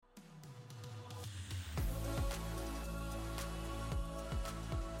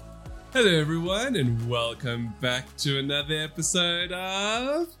Hello, everyone, and welcome back to another episode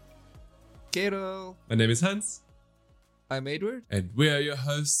of Kero. My name is Hans, I'm Edward. and we are your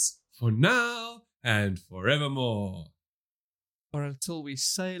hosts for now and forevermore. Or until we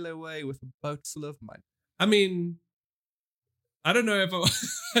sail away with a boat full of money. I mean, I don't know if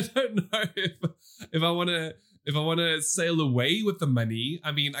I don't know if I want to sail away with the money.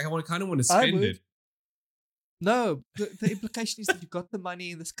 I mean, I kind of want to spend it. No, the implication is that you got the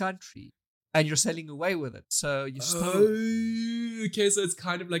money in this country and you're sailing away with it. So you stole it. Okay, so it's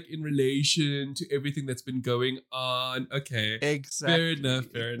kind of like in relation to everything that's been going on. Okay. Exactly.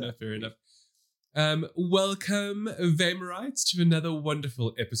 Fair enough. Welcome, Vamorites, to another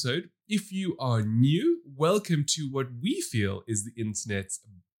wonderful episode. If you are new, welcome to what we feel is the internet's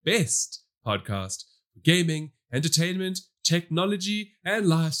best podcast for gaming, entertainment, technology, and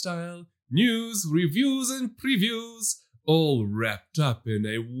lifestyle. News, reviews, and previews, all wrapped up in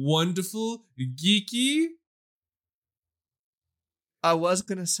a wonderful, geeky... I was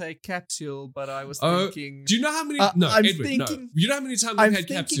going to say capsule, but I was thinking... Do you know how many... I'm Edward, thinking, no. You know how many times I'm we've had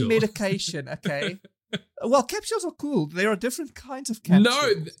thinking capsule? medication, okay? Well, capsules are cool. There are different kinds of capsules.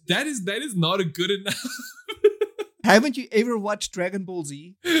 No, that is not a good enough... Haven't you ever watched Dragon Ball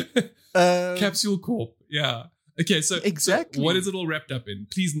Z? Capsule Corp, yeah. Okay, so, exactly. So what is it all wrapped up in?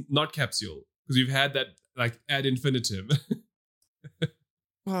 Please, not capsule, because we've had that like ad infinitum.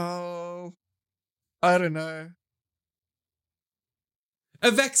 Well, I don't know. A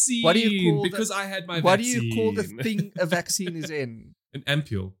vaccine. What do you call because I had my what vaccine. do you call the thing a vaccine is in? An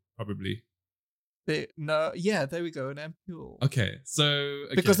ampule, probably. There we go, an ampule. Okay, so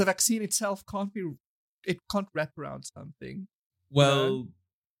because the vaccine itself can't wrap around something. Well,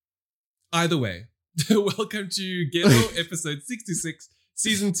 either way. Welcome to Ghetto episode 66,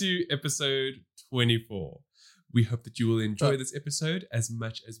 season 2, episode 24. We hope that you will enjoy this episode as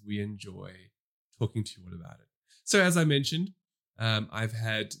much as we enjoy talking to you all about it. So as I mentioned, I've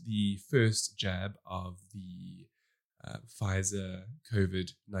had the first jab of the Pfizer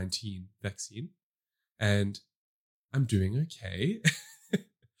COVID-19 vaccine, and I'm doing okay.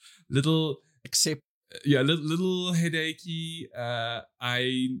 little headachy.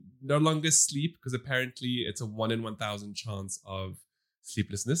 I no longer sleep because apparently it's a 1 in 1,000 chance of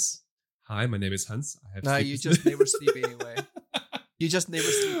sleeplessness. Hi, my name is Hans. You just never sleep anyway. You just never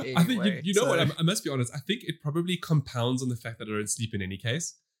sleep anyway. I think you know what? I must be honest. I think it probably compounds on the fact that I don't sleep in any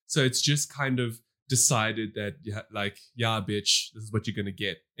case. So it's just kind of decided that bitch, this is what you're gonna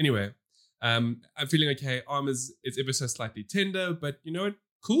get. Anyway, I'm feeling okay. Arm is ever so slightly tender, but you know what?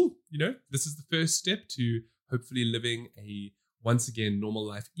 Cool. You know, this is the first step to hopefully living a once again normal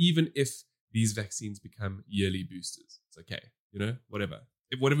life, even if these vaccines become yearly boosters. It's okay. You know, whatever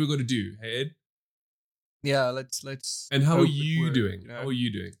we've got to do. Hey, Ed? Yeah, let's. And how are you doing? You know? How are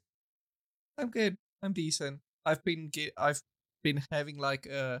you doing? I'm good. I'm decent. I've been having like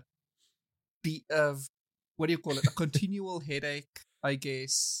what do you call it? A continual headache, I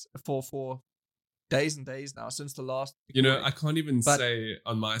guess, for days and days now since the last. You know, I can't even say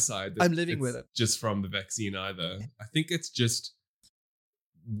on my side that I'm living with it just from the vaccine either. I think it's just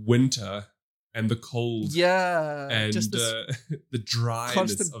winter and the cold. Yeah, and just the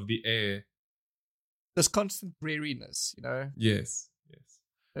dryness of the air. This constant dreariness, you know. Yes.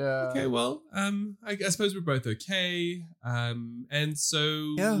 Yeah. Okay, well, I suppose we're both okay. And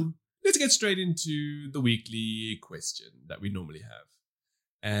so let's get straight into the weekly question that we normally have.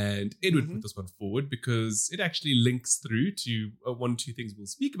 And Edward put this one forward because it actually links through to one or two things we'll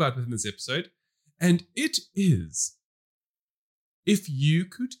speak about within this episode. And it is, if you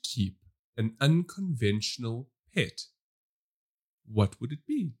could keep an unconventional pet, what would it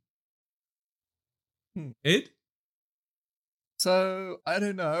be? Ed? So, I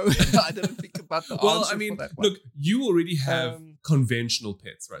don't know. I didn't think about the well, answer I mean, for that one. Look, you already have conventional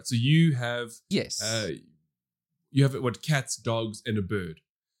pets, right? So you have... Yes. You have cats, dogs, and a bird.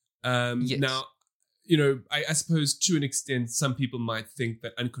 Yes. Now, you know, I suppose to an extent, some people might think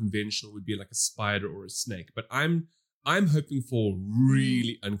that unconventional would be like a spider or a snake, but I'm hoping for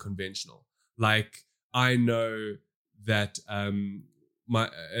really unconventional. Like, I know that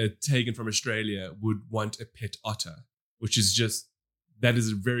Tegan from Australia would want a pet otter, which is that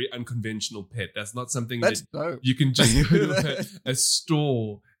is a very unconventional pet. That's not something that you can just go to a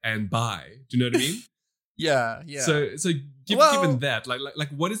store and buy. Do you know what I mean? Yeah. So given that, like,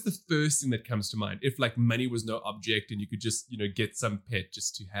 what is the first thing that comes to mind if like money was no object and you could just, you know, get some pet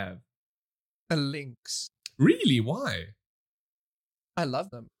just to have? A lynx. Really? Why? I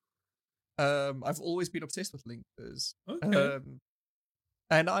love them. I've always been obsessed with lynxes. Okay.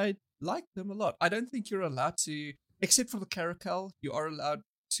 And I like them a lot. I don't think you're allowed to, except for the caracal, you are allowed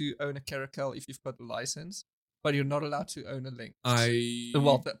to own a caracal if you've got a license, but you're not allowed to own a lynx. I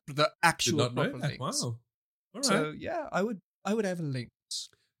Well, the did actual not know proper that. lynx. Wow. All right. So yeah, I would have a lynx.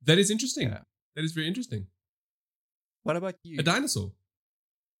 That is interesting. Yeah. That is very interesting. What about you? A dinosaur.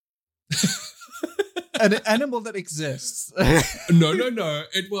 An animal that exists. No.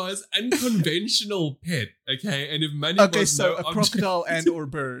 It was unconventional pet. Okay, and if money Okay, was so no a object- crocodile and or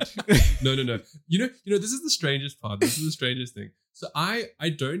bird. No. You know. This is the strangest part. This is the strangest thing. So I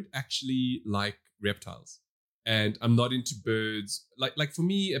don't actually like reptiles, and I'm not into birds. Like for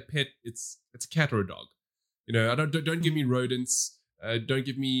me, a pet it's a cat or a dog. You know, I don't give me rodents. Don't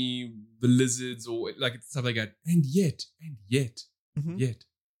give me the lizards or like stuff like that. And yet, Mhm.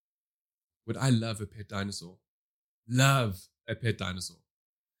 would I love a pet dinosaur? Love a pet dinosaur.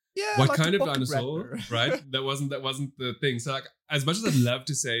 Yeah, What like kind a of pocket dinosaur? raptor. Right? That wasn't the thing. So like, as much as I'd love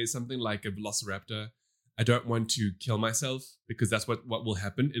to say something like a velociraptor, I don't want to kill myself because that's what will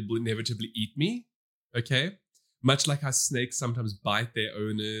happen. It will inevitably eat me. Okay? Much like how snakes sometimes bite their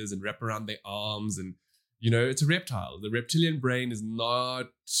owners and wrap around their arms, and it's a reptile. The reptilian brain is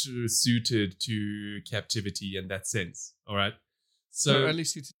not suited to captivity in that sense. All right. So Or at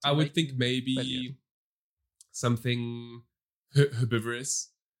least it's I would think making maybe rebellion. something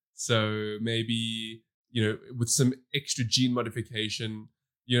herbivorous. So maybe, with some extra gene modification,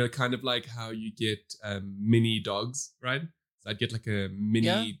 kind of like how you get mini dogs, right? So I'd get like a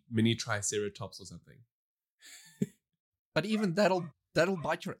mini triceratops or something. But even that'll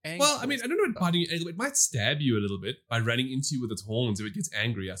bite your ankle. Well, I mean, I don't know about biting your ankle. It might stab you a little bit by running into you with its horns if it gets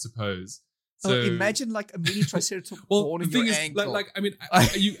angry, I suppose. So imagine like a mini triceratops well, horn the in your thing is, ankle. I mean,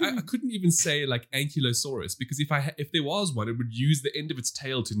 I couldn't even say like ankylosaurus because if there was one, it would use the end of its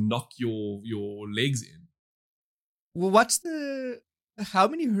tail to knock your legs in. Well, how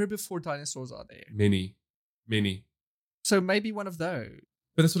many herbivore dinosaurs are there? Many. So maybe one of those.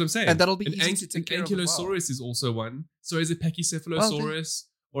 But that's what I'm saying. And that'll be an easy to take care of as well. ankylosaurus is also one. So is a Pachycephalosaurus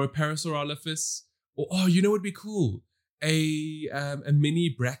or a Parasaurolophus. Or you know what would be cool? A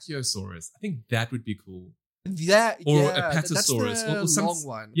mini Brachiosaurus. I think that would be cool. That Or yeah, a Patasaurus. That's the or some, long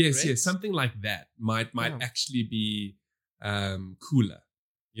one. Yes, correct? something like that might Yeah. actually be cooler.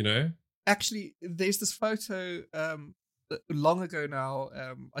 Actually, there's this photo long ago now.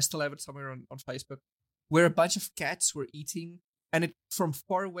 I still have it somewhere on Facebook, where a bunch of cats were eating, and from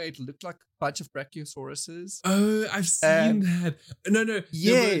far away it looked like a bunch of brachiosauruses. Oh, I've seen that. No,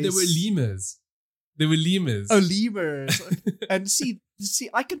 Yes. there were lemurs. There were lemurs. Oh, lemurs! And see,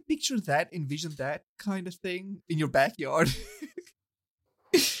 I can envision that kind of thing in your backyard.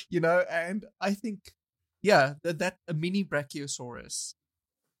 And I think, yeah, that a mini brachiosaurus,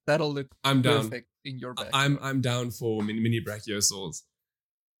 that'll look I'm down. perfect in your backyard. I'm down for mini brachiosaurs.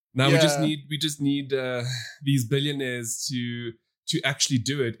 Now Yeah. we just need these billionaires to actually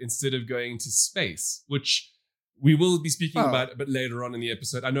do it instead of going to space, which we will be speaking about a bit later on in the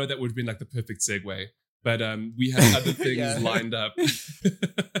episode. I know that would have been like the perfect segue, but we have other things Yeah. lined up,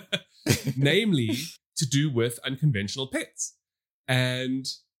 namely to do with unconventional pets and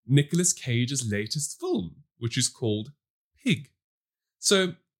Nicolas Cage's latest film, which is called Pig.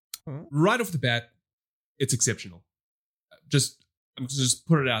 So right off the bat, it's exceptional. I'm just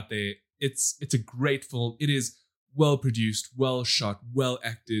put it out there. It's a great film. It is well produced, well shot, well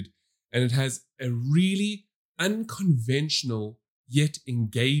acted, and it has a really unconventional yet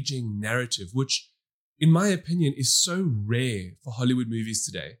engaging narrative, which, in my opinion, is so rare for Hollywood movies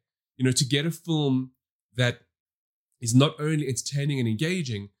today. To get a film that is not only entertaining and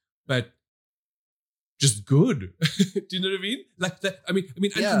engaging, but just good. Do you know what I mean? Like that. I mean,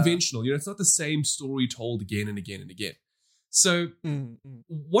 Yeah. unconventional. It's not the same story told again and again and again. So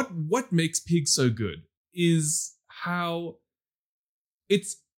what makes Pig so good is how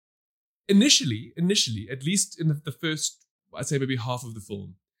it's initially, at least in the first, I'd say maybe half of the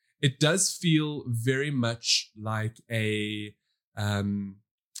film, it does feel very much like a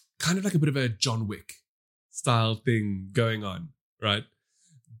kind of like a bit of a John Wick style thing going on, right?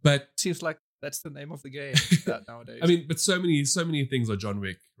 But Seems like that's the name of the game nowadays. I mean, but so many things are John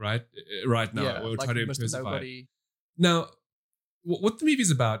Wick, right? Right now, yeah, we're like trying to Mr. specify. Nobody. Now, what the movie is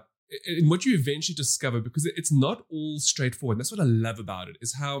about, and what you eventually discover, because it's not all straightforward. That's what I love about it,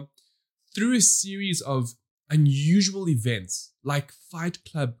 is how through a series of unusual events, like Fight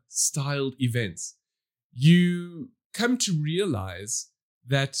Club styled events, you come to realize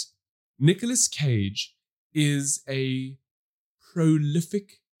that Nicolas Cage is a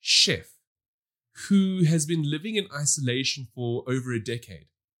prolific chef who has been living in isolation for over a decade.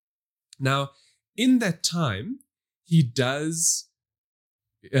 Now, in that time, he does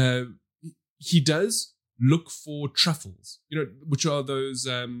look for truffles, which are those,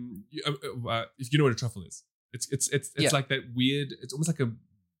 if you know what a truffle is, it's like that weird, it's almost like a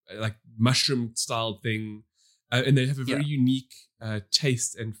mushroom style thing. And they have a very unique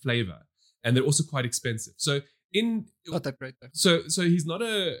taste and flavor. And they're also quite expensive. So not that great though. So he's not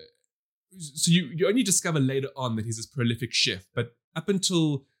so you only discover later on that he's this prolific chef. But up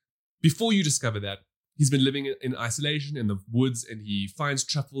until before you discover that, he's been living in isolation in the woods, and he finds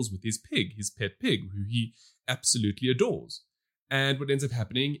truffles with his pet pig, who he absolutely adores. And what ends up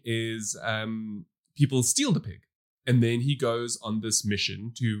happening is people steal the pig. And then he goes on this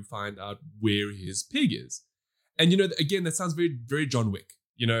mission to find out where his pig is. And, again, that sounds very, very John Wick.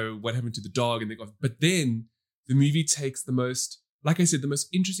 What happened to the dog? But then the movie takes the most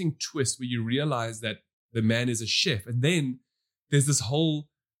interesting twist where you realize that the man is a chef. And then there's this whole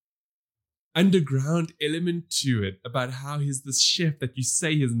underground element to it about how he's this chef that you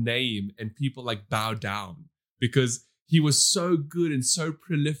say his name and people bow down because he was so good and so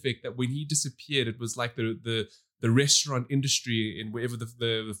prolific that when he disappeared, it was like the restaurant industry in wherever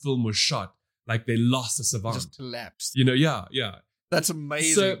the film was shot, they lost a savant. Just collapsed. Yeah. That's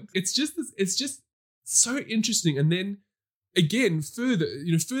amazing. So it's just so interesting. And then again, further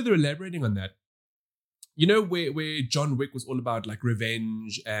elaborating on that, where John Wick was all about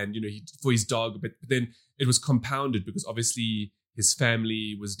revenge and, for his dog, but then it was compounded because obviously his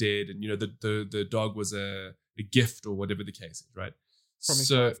family was dead and, the dog was a gift or whatever the case is, right? From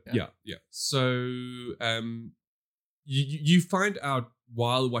his life, yeah. So you find out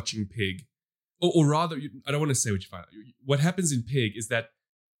while watching Pig, or rather, I don't want to say what you find out. What happens in Pig is that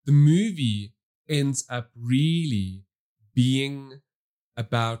the movie ends up really being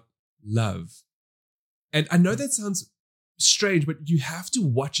about love. And I know that sounds strange, but you have to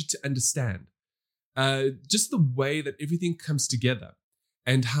watch it to understand. Just the way that everything comes together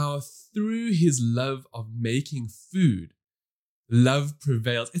and how through his love of making food, love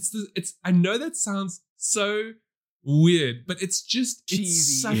prevails. I know that sounds so weird, but it's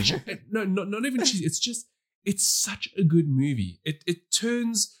cheesy. No, not even cheesy. It's such a good movie. It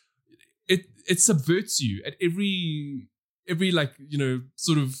subverts you at every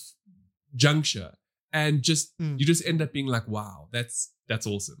sort of juncture, and you just end up being like, wow, that's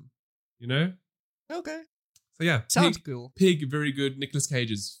awesome, Okay. So yeah, sounds cool. Pig, very good. Nicolas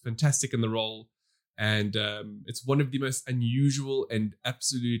Cage is fantastic in the role, and it's one of the most unusual and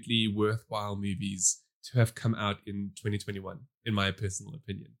absolutely worthwhile movies to have come out in 2021, in my personal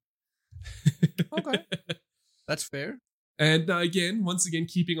opinion. Okay, that's fair. And once again,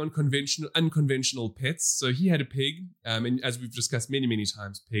 keeping on unconventional pets. So he had a pig, and as we've discussed many, many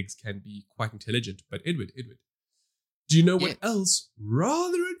times, pigs can be quite intelligent. But Edward, do you know what else,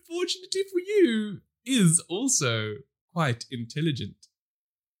 rather unfortunately for you, is also quite intelligent?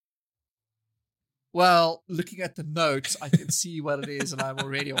 Well, looking at the notes, I can see what it is, and I'm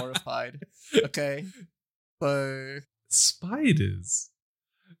already horrified. Okay, so spiders.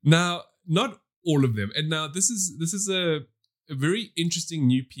 Now, not all of them. And now this is a very interesting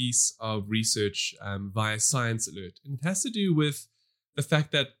new piece of research via Science Alert, and it has to do with the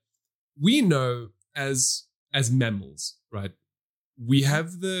fact that we know as mammals, right? We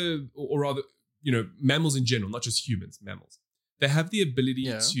have or rather, mammals in general, not just humans, mammals. They have the ability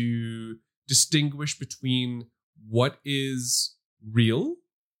to distinguish between what is real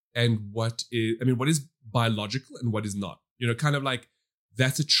and what is biological and what is not. Kind of like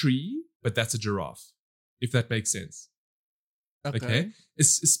that's a tree, but that's a giraffe, if that makes sense. Okay?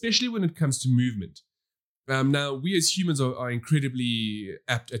 Especially when it comes to movement. Now, we as humans are incredibly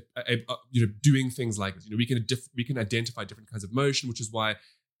apt at doing things like this. We can identify different kinds of motion, which is why,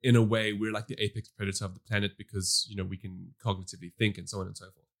 in a way, we're like the apex predator of the planet because we can cognitively think and so on and so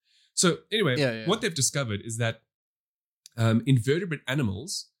forth. So anyway, what they've discovered is that invertebrate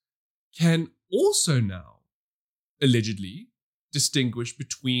animals can also now allegedly distinguish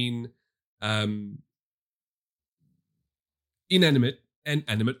between inanimate and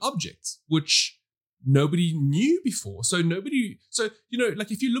animate objects, which nobody knew before. So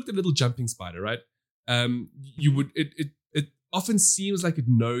if you looked at a little jumping spider, right? You would it often seems like it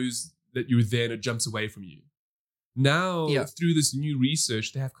knows that you're there and it jumps away from you. Now, through this new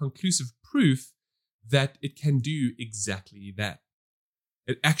research, they have conclusive proof that it can do exactly that.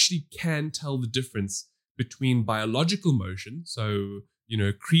 It actually can tell the difference between biological motion, so,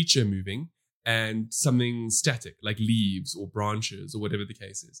 creature moving, and something static, like leaves or branches or whatever the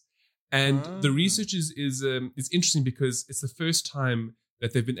case is. And the research is interesting because it's the first time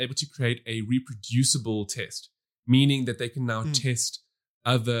that they've been able to create a reproducible test, meaning that they can now test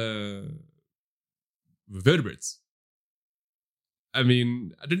other vertebrates. I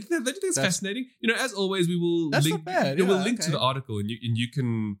mean, I don't think that's fascinating. As always, we will That's link. not bad. We'll Yeah, link to okay. the article, and you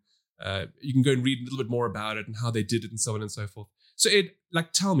can go and read a little bit more about it and how they did it and so on and so forth. So Ed,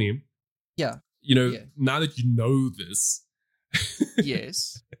 tell me, Yeah. now that you know this,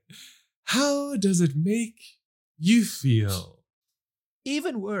 Yes. how does it make you feel?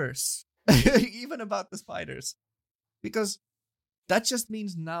 Even worse. Even about the spiders. Because that just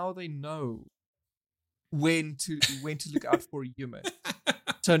means now they know when to look out for a human.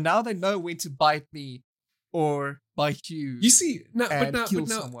 So now they know when to bite me or bite you. You see, and kill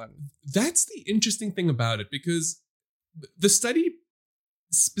now, someone. that's the interesting thing about it, because the study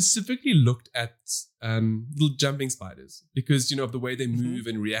specifically looked at little jumping spiders because, of the way they move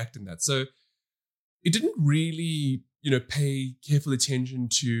and react in that. So it didn't really, pay careful attention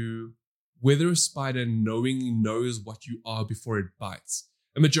to whether a spider knowingly knows what you are before it bites.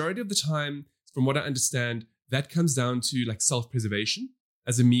 A majority of the time, from what I understand, that comes down to self-preservation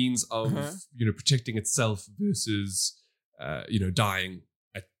as a means of, protecting itself versus, dying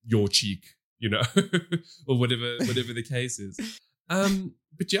at your cheek, or whatever the case is.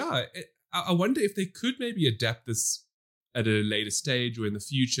 But yeah, I wonder if they could maybe adapt this at a later stage or in the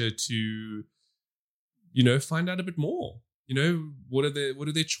future to, find out a bit more. What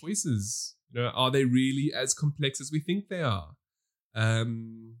are their choices? Are they really as complex as we think they are?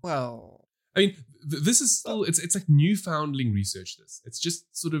 Well, I mean, this is still it's like Newfoundling research. It's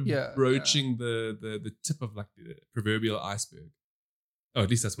just sort of broaching the tip of the proverbial iceberg. Oh, at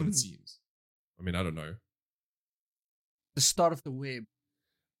least that's what it seems. I mean, I don't know. The start of the web.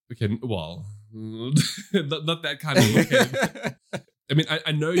 Okay, well, not that kind of web. I mean,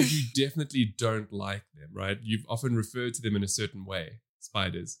 I know you definitely don't like them, right? You've often referred to them in a certain way,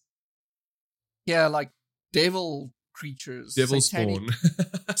 spiders. Yeah, like devil creatures. Devil satanic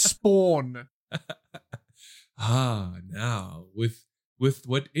spawn. spawn. Now, with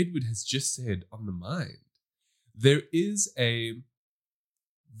what Edward has just said on the mind, there is a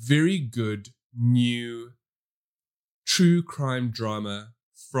very good new true crime drama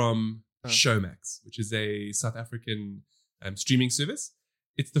from Showmax, which is a South African streaming service.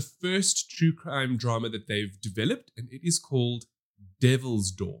 It's the first true crime drama that they've developed, and it is called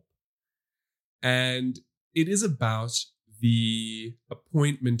Devilsdorp. And it is about the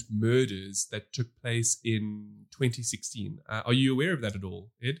appointment murders that took place in 2016. Are you aware of that at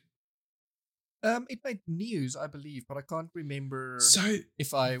all, Ed? It made news, I believe, but I can't remember So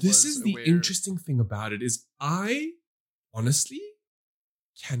if I was this is the aware. interesting thing about it is I honestly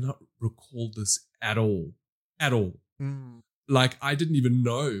cannot recall this at all. At all. I didn't even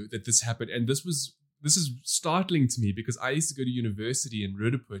know that this happened. And this is startling to me because I used to go to university in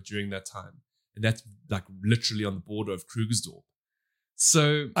Roodepoort during that time. And that's literally on the border of Krugersdorp.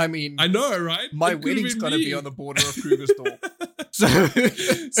 So I mean, I know, right? My wedding's gonna be on the border of Krugersdorp.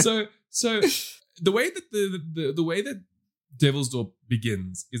 so the way that the way that Devilsdorp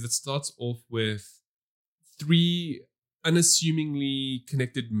begins is it starts off with 3 unassumingly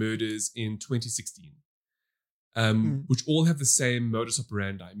connected murders in 2016. Which all have the same modus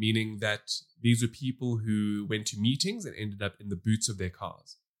operandi, meaning that these were people who went to meetings and ended up in the boots of their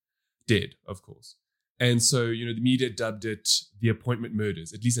cars. Dead, of course. And so, the media dubbed it the appointment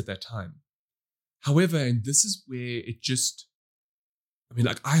murders, at least at that time. However, and this is where it just,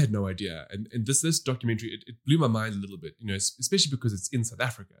 I had no idea. And this documentary, it blew my mind a little bit, especially because it's in South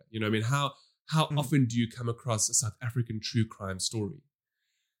Africa. How often do you come across a South African true crime story?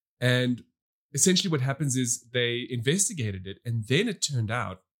 And essentially what happens is they investigated it, and then it turned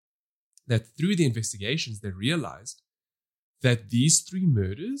out that through the investigations, they realized that these 3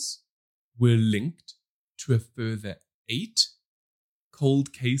 murders were linked to a further 8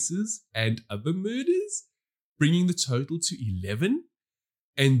 cold cases and other murders, bringing the total to 11.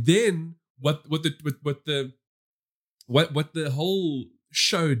 And then what the whole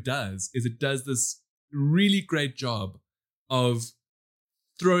show does is it does this really great job of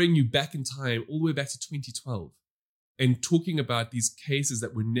throwing you back in time all the way back to 2012 and talking about these cases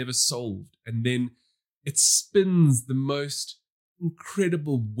that were never solved. And then it spins the most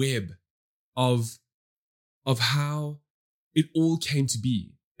incredible web of how it all came to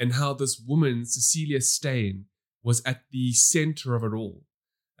be and how this woman, Cecilia Steyn, was at the center of it all.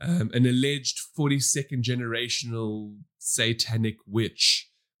 An alleged 42nd generational satanic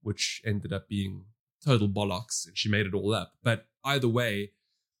witch, which ended up being total bollocks, and she made it all up. But either way,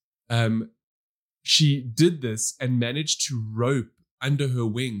 she did this and managed to rope under her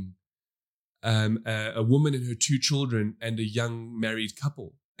wing a woman and her 2 children and a young married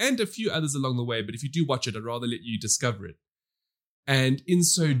couple and a few others along the way. But if you do watch it, I'd rather let you discover it. And in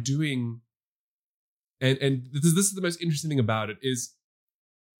so doing, And this is the most interesting thing about it is,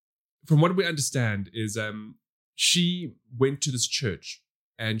 from what we understand, is she went to this church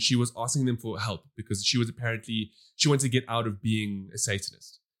and she was asking them for help because she wanted to get out of being a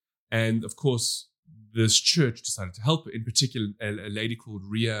Satanist. And of course, this church decided to help her, in particular a lady called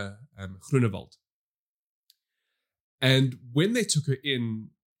Ria Groenewald. And when they took her in,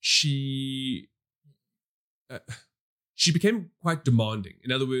 she became quite demanding.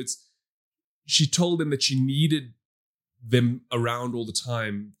 In other words, she told them that she needed them around all the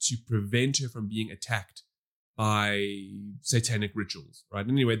time to prevent her from being attacked by satanic rituals, right?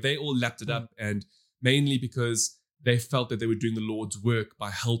 Anyway, they all lapped it up, and mainly because they felt that they were doing the Lord's work by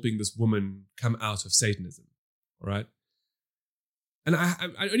helping this woman come out of Satanism, all right? And I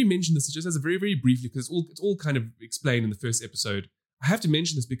only mention this just as a very, very briefly, because it's all kind of explained in the first episode. I have to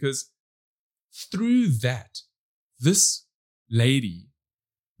mention this because through that, this lady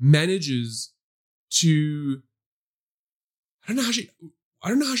manages to, I don't know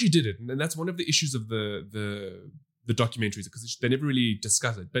how she did it, and that's one of the issues of the documentaries, because they never really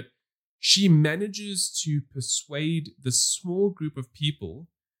discuss it. But she manages to persuade this small group of people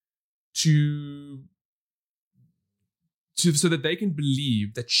so that they can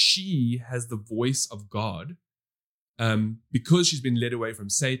believe that she has the voice of God, because she's been led away from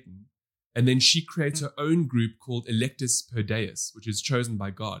Satan. And then she creates her own group called Electus per Deus, which is chosen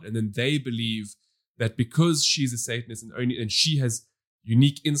by God. And then they believe that because she's a Satanist and she has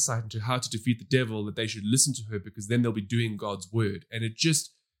unique insight into how to defeat the devil, that they should listen to her, because then they'll be doing God's word. And it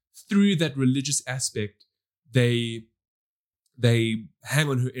just, through that religious aspect, they hang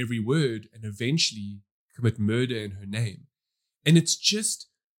on her every word and eventually commit murder in her name. And it's just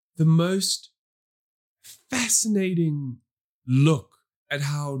the most fascinating look at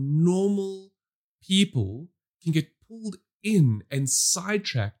how normal people can get pulled in and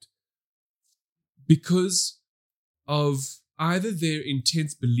sidetracked because of either their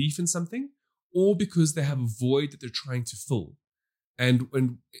intense belief in something or because they have a void that they're trying to fill. And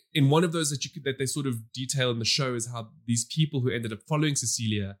in one of those that they sort of detail in the show is how these people who ended up following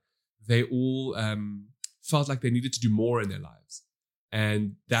Cecilia, they all felt like they needed to do more in their lives.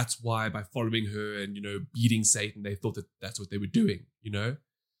 And that's why by following her and, beating Satan, they thought that that's what they were doing,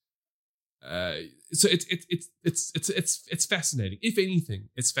 So it's fascinating. If anything,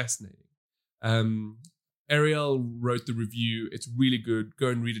 it's fascinating. Ariel wrote the review. It's really good. Go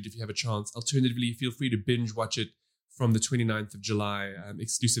and read it if you have a chance. Alternatively, feel free to binge watch it from the 29th of July,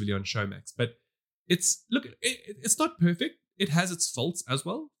 exclusively on Showmax. But it's not perfect. It has its faults as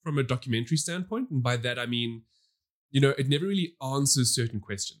well from a documentary standpoint. And by that, I mean, it never really answers certain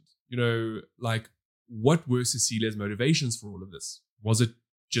questions. Like, what were Cecilia's motivations for all of this? Was it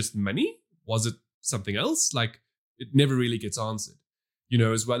just money? Was it something else? Like, it never really gets answered.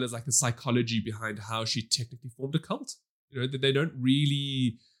 As well as like the psychology behind how she technically formed a cult. That they don't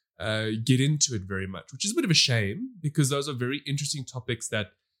really get into it very much, which is a bit of a shame, because those are very interesting topics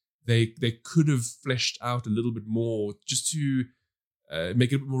that they could have fleshed out a little bit more, just to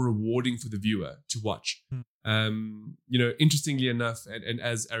make it a bit more rewarding for the viewer to watch. Interestingly enough, and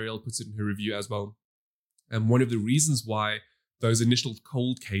as Ariel puts it in her review as well, one of the reasons why those initial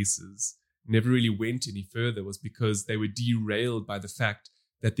cold cases never really went any further was because they were derailed by the fact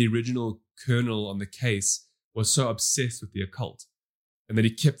that the original colonel on the case was so obsessed with the occult, and that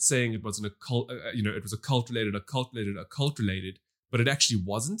he kept saying it was an occult, it was occult related, but it actually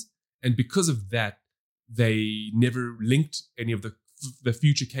wasn't. And because of that, they never linked any of the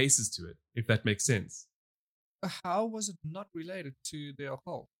future cases to it, if that makes sense. How was it not related to the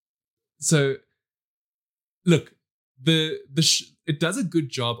occult? So, look, it does a good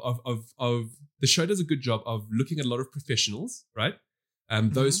job of the show does a good job of looking at a lot of professionals, right?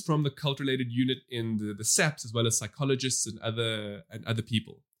 Those from the cult-related unit in the SAPs, as well as psychologists and other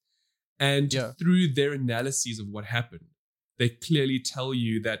people. And through their analyses of what happened, they clearly tell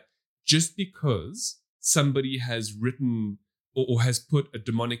you that just because somebody has written or has put a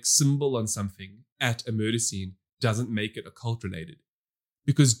demonic symbol on something at a murder scene doesn't make it occult-related.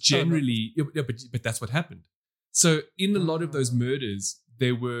 Because generally, but that's what happened. So in a lot of those murders,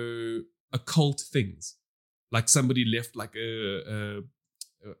 there were occult things. Like somebody left like a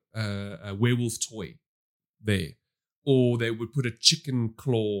werewolf toy there. Or they would put a chicken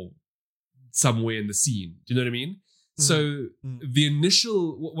claw somewhere in the scene. Do you know what I mean? So the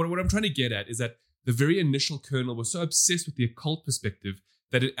initial, what I'm trying to get at is that the very initial colonel was so obsessed with the occult perspective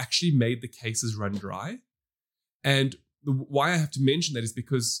that it actually made the cases run dry. And why I have to mention that is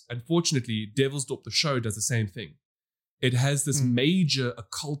because, unfortunately, Devil's Dorp, the show, does the same thing. It has this major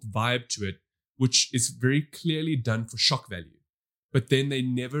occult vibe to it, which is very clearly done for shock value. but then they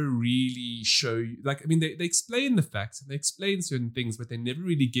never really show you. Like, I mean, they explain the facts and they explain certain things, but they never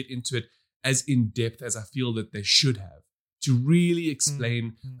really get into it as in depth as I feel that they should have, to really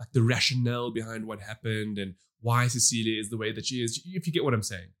explain like the rationale behind what happened and why Cecilia is the way that she is, if you get what I'm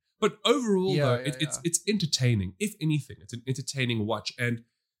saying. But overall, it's entertaining. If anything, it's an entertaining watch. And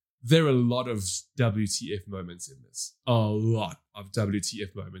there are a lot of WTF moments in this. A lot of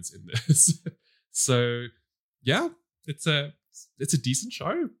WTF moments in this. So, yeah, it's a decent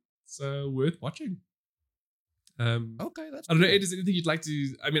show. It's worth watching. Okay, that's. I don't know. Ed, is there anything you'd like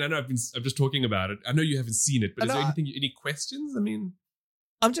to? I mean, I know I'm just talking about it. I know you haven't seen it, but is there anything? Any questions? I mean,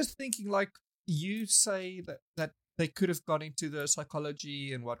 I'm just thinking, like you say that they could have gone into the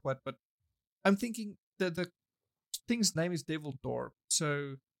psychology and what, but I'm thinking the thing's name is Devil Dorp,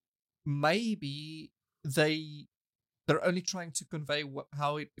 so maybe they're only trying to convey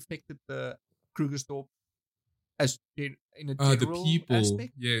how it affected the Krugersdorp as in a general the people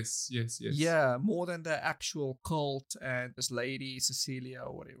aspect. Yes. Yeah, more than the actual cult and this lady Cecilia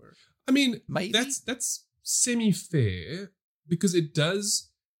or whatever. I mean, maybe that's semi-fair, because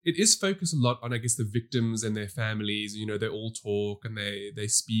it is focused a lot on, I guess, the victims and their families. You know, they all talk and they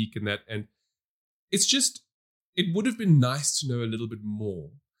speak and that, and it's just, it would have been nice to know a little bit more.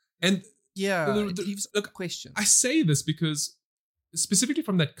 And it leaves questions. I say this because specifically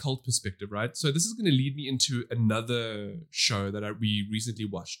from that cult perspective, right? So this is going to lead me into another show that we recently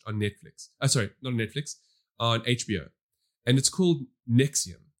watched on Netflix. Sorry, not on Netflix, on HBO. And it's called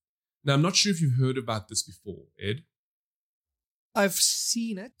NXIVM. Now, I'm not sure if you've heard about this before, Ed. I've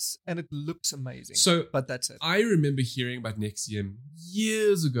seen it and it looks amazing. But that's it. I remember hearing about NXIVM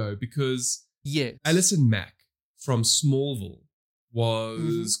years ago because yes, Alison Mack from Smallville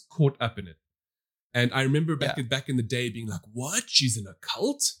was caught up in it. And I remember back in the day being like, what? She's in a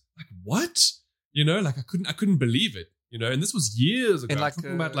cult? Like, what? You know, like I couldn't believe it, you know, and this was years ago. I'm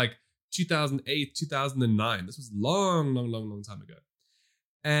talking about like 2008, 2009. This was long time ago.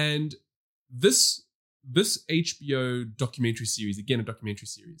 And this HBO documentary series, again, a documentary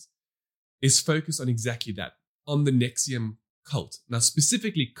series, is focused on exactly that, on the NXIVM cult. Now,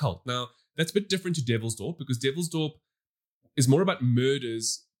 specifically cult. Now, that's a bit different to Devil's Dorp, because Devil's Dorp is more about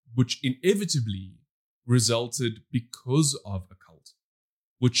murders which inevitably resulted because of a cult,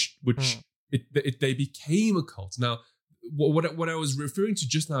 which they became a cult. Now, what I was referring to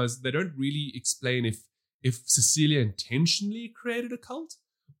just now is they don't really explain if Cecilia intentionally created a cult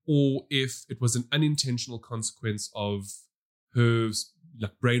or if it was an unintentional consequence of her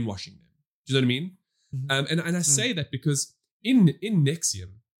like brainwashing them. Do you know what I mean? Mm-hmm. And I say that because in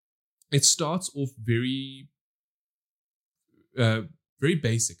NXIVM, it starts off very very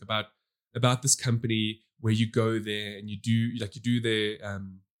basic about this company where you go there and you do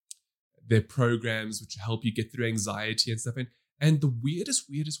their programs which help you get through anxiety and stuff. And the weirdest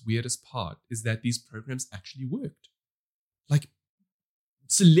part is that these programs actually worked. Like,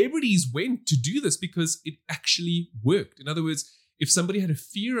 celebrities went to do this because it actually worked. In other words, if somebody had a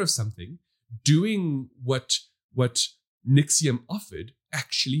fear of something, doing what NXIVM offered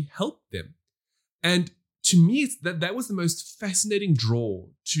actually helped them. And to me, that was the most fascinating draw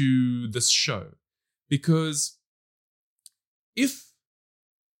to this show, because if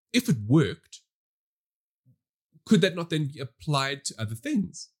it worked, could that not then be applied to other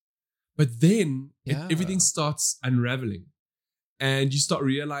things? But then everything starts unraveling, and you start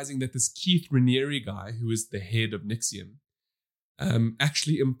realizing that this Keith Raniere guy, who is the head of NXIVM,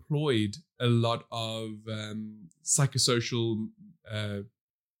 actually employed a lot of psychosocial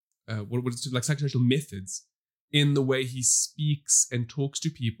psychosocial methods in the way he speaks and talks to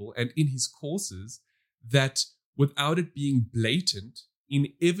people and in his courses, that without it being blatant,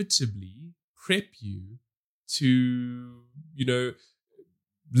 inevitably prep you to, you know,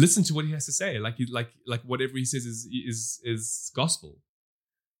 listen to what he has to say. Like whatever he says is gospel.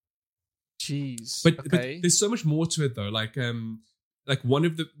 Jeez. But there's so much more to it though. Like one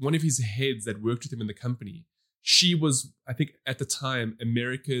of his heads that worked with him in the company, she was, I think at the time,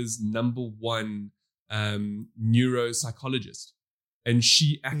 America's #1 neuropsychologist. And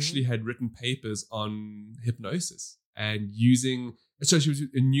she actually had written papers on hypnosis and so she was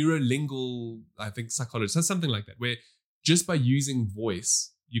a neurolingual, I think, psychologist, something like that, where just by using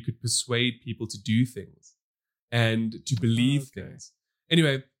voice, you could persuade people to do things and to believe things.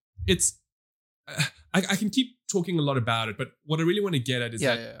 Anyway, it's, I can keep talking a lot about it, but what I really want to get at is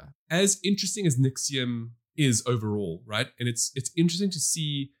as interesting as NXIVM is overall, right? And it's interesting to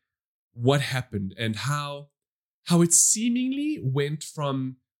see what happened and how it seemingly went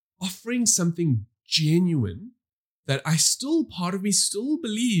from offering something genuine that part of me still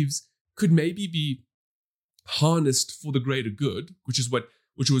believes could maybe be harnessed for the greater good, which was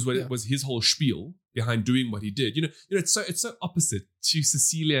what it was his whole spiel behind doing what he did. It's so opposite to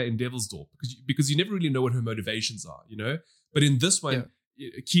Cecilia in Devilsdorp because you never really know what her motivations are, But in this one,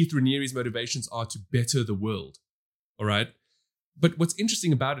 Keith Raniere's motivations are to better the world. All right. But what's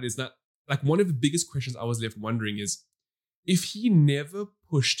interesting about it is that, like, one of the biggest questions I was left wondering is if he never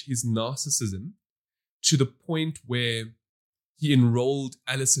pushed his narcissism to the point where he enrolled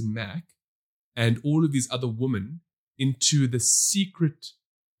Alison Mack and all of these other women into the secret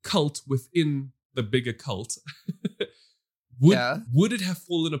cult within the bigger cult, would it have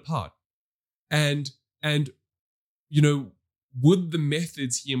fallen apart? And would the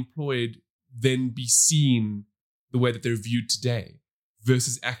methods he employed then be seen the way that they're viewed today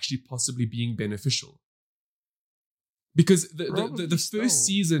versus actually possibly being beneficial? Because the first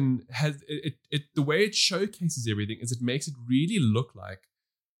season has the way it showcases everything is it makes it really look like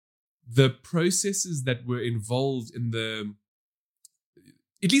the processes that were involved in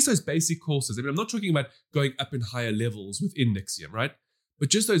at least those basic courses. I mean, I'm not talking about going up in higher levels within NXIVM, right? But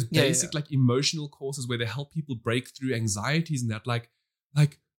just those basic like emotional courses where they help people break through anxieties and that, like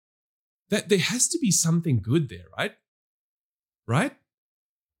that there has to be something good there, right? Right?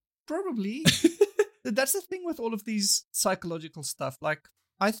 Probably. That's the thing with all of these psychological stuff. Like,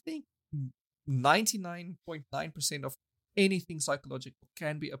 I think 99.9% of anything psychological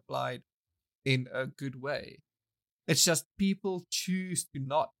can be applied in a good way. It's just people choose to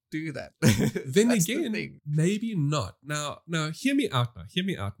not do that. Then again, maybe not. Now, hear me out now.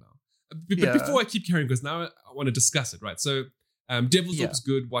 But before I keep carrying, because now I want to discuss it, right? So, Devilsdorp is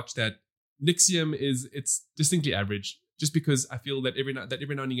good. Watch that. NXIVM it's distinctly average. Just because I feel that every now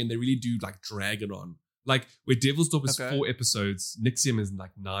and again they really do like drag it on. Like where Devilsdorp is 4 episodes, NXIVM is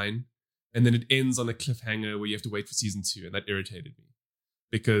like 9, and then it ends on a cliffhanger where you have to wait for season 2, and that irritated me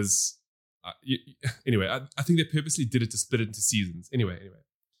because anyway, I think they purposely did it to split it into seasons. Anyway.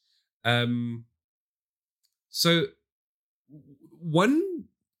 So one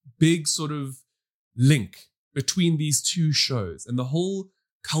big sort of link between these two shows and the whole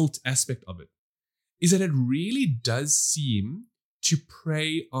cult aspect of it is that it really does seem to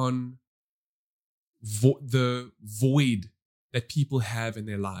prey on the void that people have in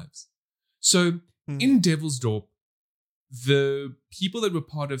their lives. So in Devilsdorp, the people that were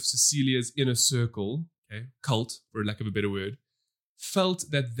part of Cecilia's inner circle, cult, for lack of a better word, felt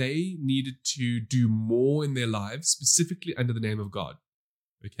that they needed to do more in their lives, specifically under the name of God.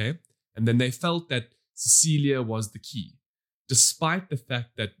 Okay? And then they felt that Cecilia was the key, despite the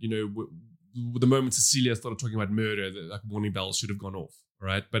fact that, the moment Cecilia started talking about murder, the warning bells should have gone off,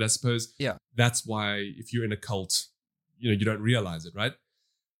 right? But I suppose that's why if you're in a cult, you don't realize it, right?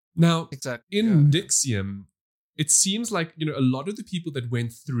 Now, in NXIVM, it seems like, a lot of the people that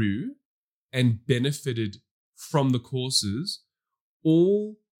went through and benefited from the courses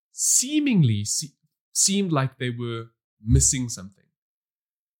all seemingly seemed like they were missing something.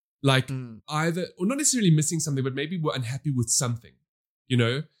 Like either, or not necessarily missing something, but maybe were unhappy with something,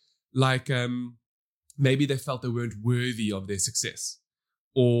 Like maybe they felt they weren't worthy of their success,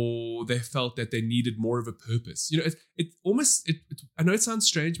 or they felt that they needed more of a purpose. It almost, I know it sounds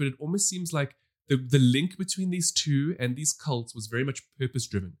strange, but it almost seems like the link between these two and these cults was very much purpose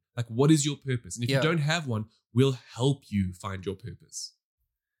driven. Like, what is your purpose? And if you don't have one, we'll help you find your purpose.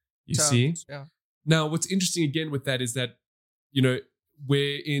 You see? Yeah. Now, what's interesting again with that is that,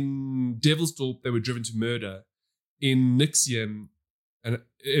 where in Devilsdorp they were driven to murder, in NXIVM, and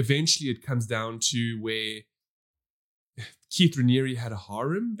eventually it comes down to where Keith Raniere had a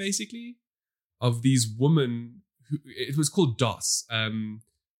harem, basically, of these women who, it was called DOS,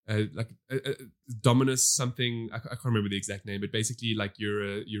 Dominus something, I can't remember the exact name, but basically like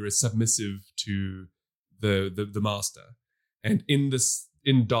you're a submissive to the master. And in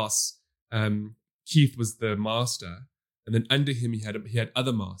DOS, Keith was the master, and then under him he had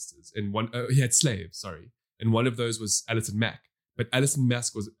other masters, and he had slaves, sorry. And one of those was Alison Mack. But Alison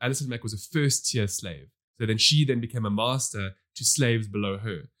Mack was a first-tier slave. So then she became a master to slaves below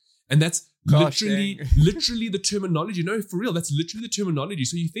her. And that's literally the terminology. No, for real, that's literally the terminology.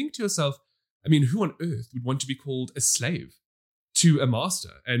 So you think to yourself, I mean, who on earth would want to be called a slave to a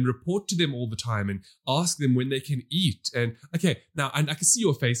master and report to them all the time and ask them when they can eat? And okay, now I can see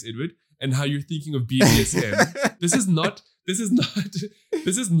your face, Edward, and how you're thinking of BDSM. This is not the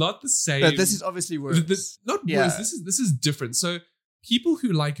same. No, this is obviously worse. Worse. This is different. So people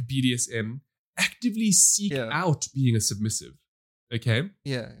who like BDSM actively seek out being a submissive. Okay?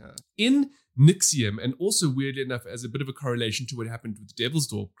 Yeah. In NXIVM, and also weirdly enough, as a bit of a correlation to what happened with the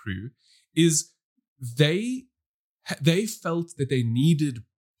Devilsdorp crew, is they felt that they needed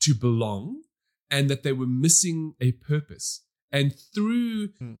to belong and that they were missing a purpose. And through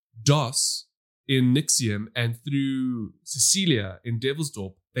Dos in Nixium and through Cecilia in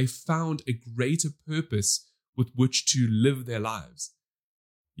Devilsdorp, they found a greater purpose with which to live their lives.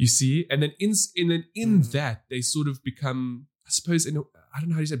 You see? And then in that, they sort of become, I suppose, I don't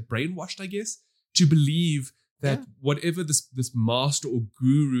know how you say, brainwashed, I guess, to believe that whatever this master or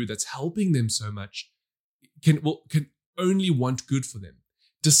guru that's helping them so much can only want good for them.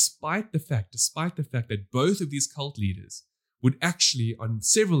 Despite the fact that both of these cult leaders would actually, on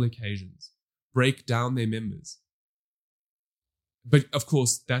several occasions, break down their members. But of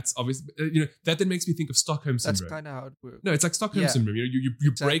course, that's obvious. That then makes me think of Stockholm Syndrome. That's kind of how it works. No, it's like Stockholm Syndrome. You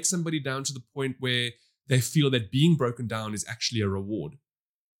exactly. Break somebody down to the point where they feel that being broken down is actually a reward.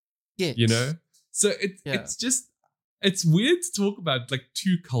 Yes. So it's weird to talk about like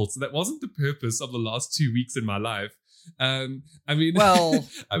two cults. That wasn't the purpose of the last 2 weeks in my life. We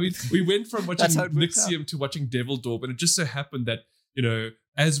went from watching Nixium to watching Devilsdorp, and it just so happened that,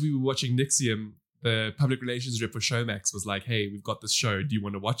 as we were watching Nixium, the public relations rep for Showmax was like, "Hey, we've got this show. Do you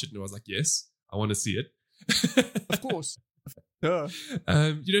want to watch it?" And I was like, "Yes, I want to see it." Of course. Yeah.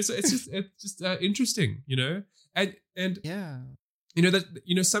 So it's just interesting, and yeah. That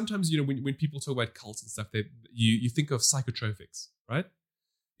sometimes when people talk about cults and stuff, you think of psychotropics, right?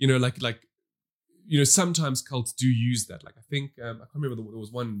 Sometimes cults do use that. Like I think I can't remember, there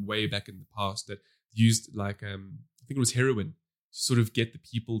was one way back in the past that used I think it was heroin to sort of get the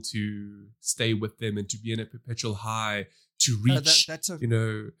people to stay with them and to be in a perpetual high to reach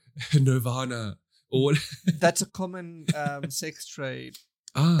nirvana or what. That's a common sex trade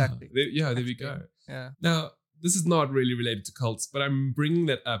tactic. There we go. Yeah. Now, this is not really related to cults, but I'm bringing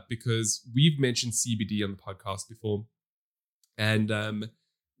that up because we've mentioned CBD on the podcast before. And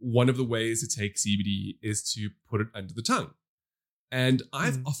one of the ways to take CBD is to put it under the tongue. And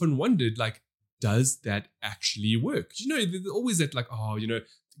I've often wondered, does that actually work? There's always that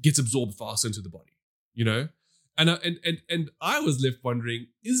gets absorbed faster into the body, And I was left wondering,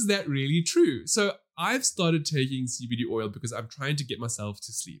 is that really true? So I've started taking CBD oil because I'm trying to get myself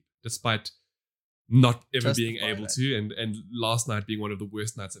to sleep, despite not ever being able to, and last night being one of the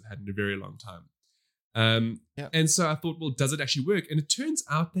worst nights I've had in a very long time. And so I thought, well, does it actually work? And it turns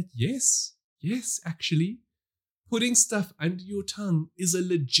out that yes, actually, putting stuff under your tongue is a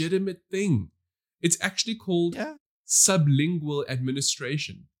legitimate thing. It's actually called sublingual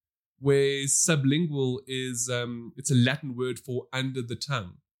administration, where sublingual is it's a Latin word for under the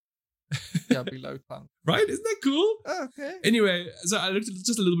tongue. Below tongue. Right? Isn't that cool? Oh, okay. Anyway, so I looked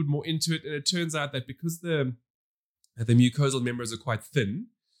just a little bit more into it, and it turns out that because the mucosal membranes are quite thin,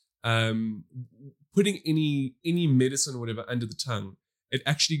 putting any medicine or whatever under the tongue, it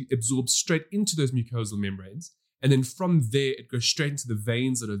actually absorbs straight into those mucosal membranes, and then from there it goes straight into the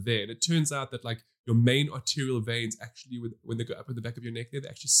veins that are there. And it turns out that your main arterial veins actually, when they go up in the back of your neck, they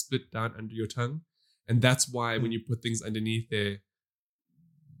actually split down under your tongue, and that's why when you put things underneath there,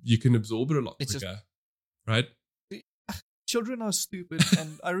 you can absorb it a lot quicker, right? Children are stupid,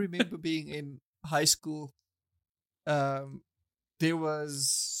 and I remember being in high school. There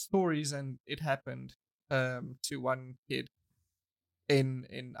was stories, and it happened to one kid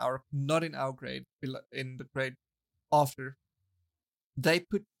in our, not in our grade, in the grade after. They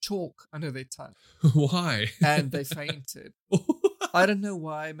put chalk under their tongue. Why? And they fainted. I don't know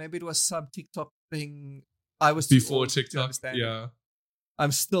why. Maybe it was some TikTok thing. I was before TikTok. Yeah.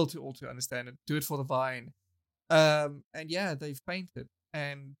 I'm still too old to understand it. Do it for the vine. And they fainted.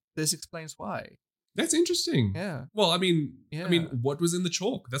 And this explains why. That's interesting. Yeah. Well, I mean, what was in the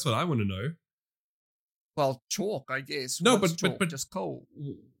chalk? That's what I want to know. Well, chalk, I guess. No, but just coal.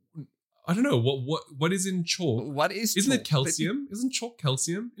 I don't know what is in chalk. What is? Isn't chalk? It calcium? Isn't chalk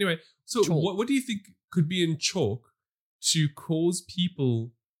calcium? Anyway, so chalk. What do you think could be in chalk to cause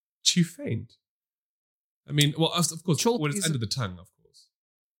people to faint? I mean, well, of course, chalk what is under the tongue, of course.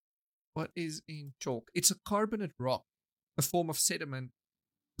 What is in chalk? It's a carbonate rock, a form of sediment,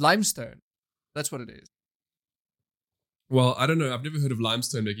 limestone. That's what it is. Well, I don't know. I've never heard of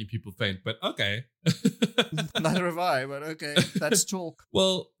limestone making people faint, but okay. Neither have I, but okay. That's chalk.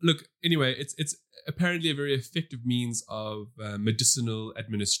 Well, look, anyway, it's apparently a very effective means of medicinal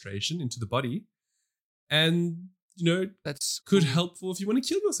administration into the body. And, that's cool. Helpful if you want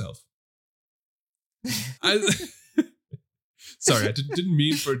to kill yourself. Sorry, I didn't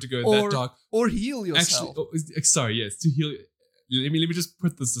mean for it to go that dark. Or heal yourself. Actually, yes, to heal. Let me just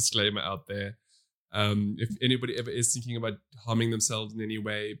put this disclaimer out there. If anybody ever is thinking about harming themselves in any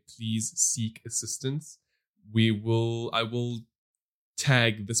way, please seek assistance. I will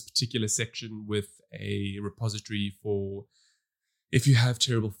tag this particular section with a repository for if you have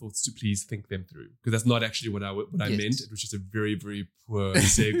terrible thoughts, to please think them through, because that's not actually what I Yes. meant. It was just a very, very poor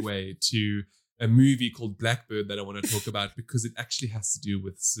segue to a movie called Blackbird that I want to talk about, because it actually has to do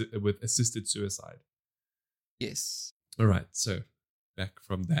with assisted suicide. Yes. All right, so back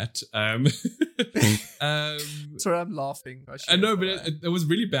from that. Sorry, I'm laughing. I know, but it was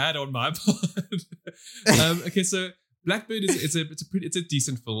really bad on my part. Okay, so Blackbird is it's a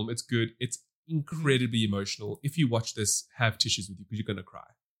decent film. It's good. It's incredibly emotional. If you watch this, have tissues with you, because you're gonna cry.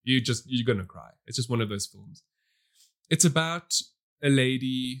 You're gonna cry. It's just one of those films. It's about a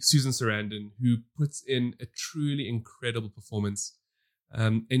lady, Susan Sarandon, who puts in a truly incredible performance,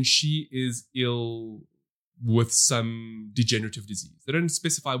 and she is ill with some degenerative disease. They don't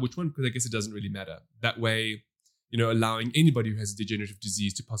specify which one, because I guess it doesn't really matter. That way, allowing anybody who has a degenerative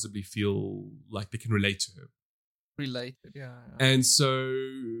disease to possibly feel like they can relate to her. Related, yeah. And so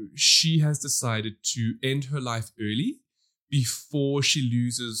she has decided to end her life early before she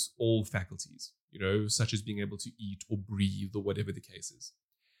loses all faculties, such as being able to eat or breathe or whatever the case is.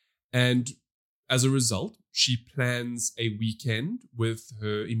 And as a result, she plans a weekend with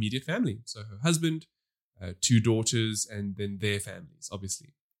her immediate family. So her husband, 2 daughters, and then their families,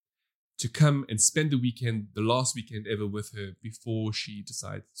 obviously, to come and spend the weekend, the last weekend ever with her, before she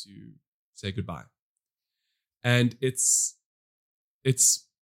decides to say goodbye. And it's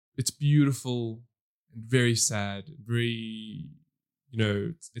beautiful and very sad, very,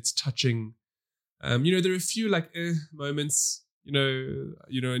 it's touching. There are a few moments, and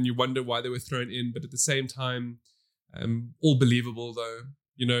you wonder why they were thrown in, but at the same time, all believable though.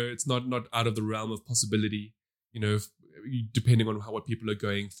 It's not out of the realm of possibility, depending on what people are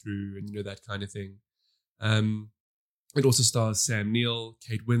going through and, that kind of thing. It also stars Sam Neill,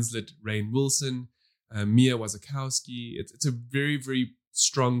 Kate Winslet, Rainn Wilson, Mia Wasikowska. It's a very, very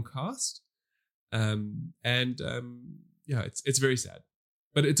strong cast. It's very sad,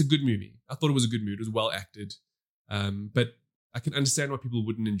 but it's a good movie. I thought it was a good movie. It was well acted. But I can understand why people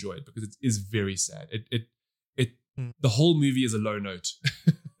wouldn't enjoy it, because it is very sad. The whole movie is a low note.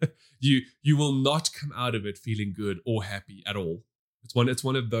 You will not come out of it feeling good or happy at all. It's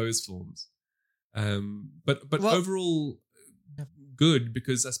one of those films. But overall good,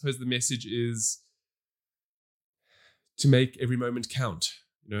 because I suppose the message is to make every moment count.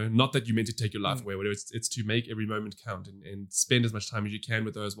 Not that you meant to take your life away, whatever. It's to make every moment count and spend as much time as you can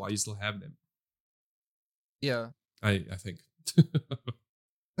with those while you still have them. Yeah. I think.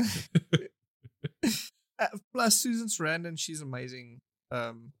 Plus, Susan Sarandon, she's amazing.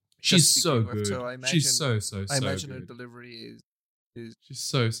 She's so good. So I imagine, she's so I imagine good. her delivery is she's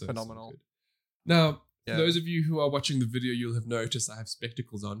so phenomenal. So good. Now, Yeah. for those of you who are watching the video, you'll have noticed I have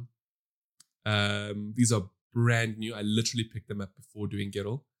spectacles on. These are brand new. I literally picked them up before doing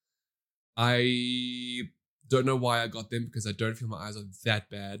Gettle. I don't know why I got them, because I don't feel my eyes are that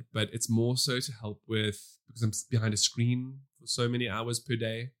bad, but it's more so to help with, because I'm behind a screen for so many hours per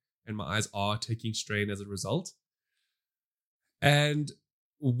day, and my eyes are taking strain as a result. And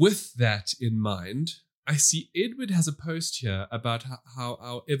with that in mind, I see Edward has a post here about how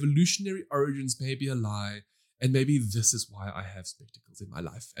our evolutionary origins may be a lie, and maybe this is why I have spectacles in my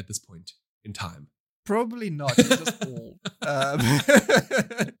life at this point in time. Probably not. You're just old.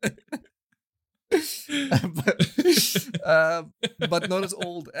 But not as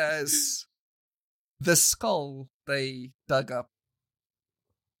old as the skull they dug up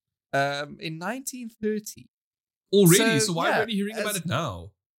in 1930. Already? So why yeah, are we hearing about it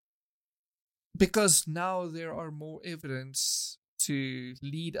now? Because now there are more evidence to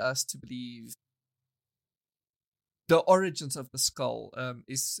lead us to believe the origins of the skull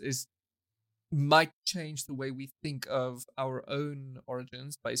is might change the way we think of our own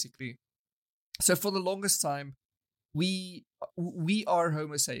origins, basically. So for the longest time, we are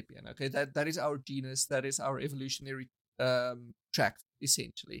Homo sapien. Okay, that is our genus. That is our evolutionary tract,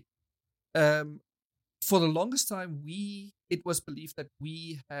 essentially. For the longest time, it was believed that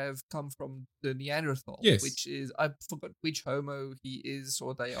we have come from the Neanderthal, yes. Which is, I forgot which Homo he is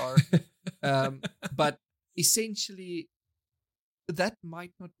or they are, but essentially that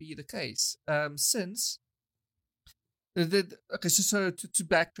might not be the case, since so to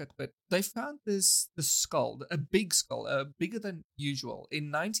backtrack a bit, they found the skull, a big skull, bigger than usual, in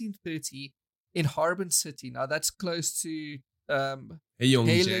 1930 in Harbin City. Now that's close to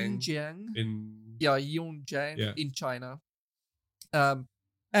Heilongjiang in China,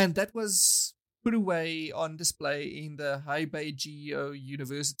 and that was put away on display in the Hebei Geo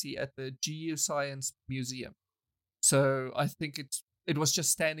University at the Geoscience Museum. So I think it was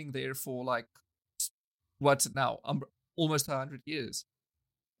just standing there for like, what's it now? Almost 100 years.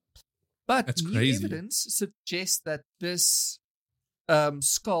 But that's new crazy. evidence suggests that this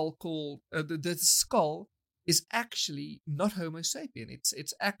skull called the skull is actually not Homo sapien.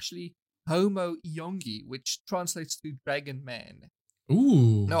 It's actually Homo eongi, which translates to dragon man.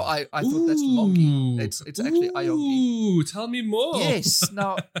 Ooh. No, I thought that's Longi. It's actually Iongi. Ooh, tell me more. Yes.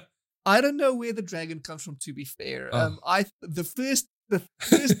 Now, I don't know where the dragon comes from. To be fair, the first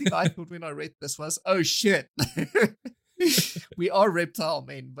thing I thought when I read this was, oh shit, we are reptile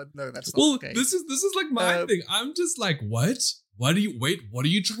men. But no, that's not the case. This is like my thing. I'm just like, what? What are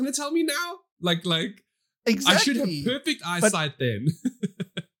you trying to tell me now? Like exactly. I should have perfect eyesight then.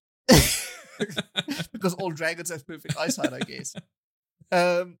 Because all dragons have perfect eyesight, I guess.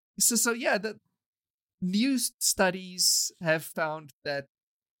 So yeah, the new studies have found that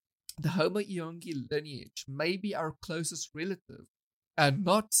the Homo eongi lineage may be our closest relative, and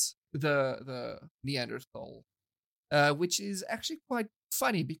not the Neanderthal, which is actually quite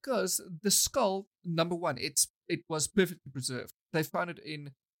funny because the skull, number one, it was perfectly preserved. They found it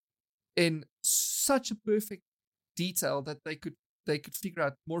in such a perfect detail that they could figure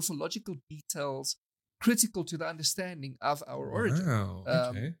out morphological details critical to the understanding of our origin,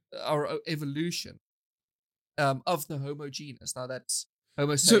 our evolution, of the Homo genus. Now that's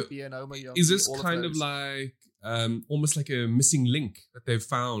Homo sapien, Homo eongi. Is this kind of like almost like a missing link that they've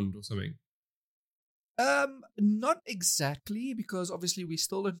found or something? Not exactly, because obviously we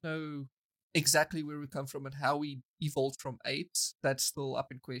still don't know exactly where we come from and how we evolved from apes. That's still up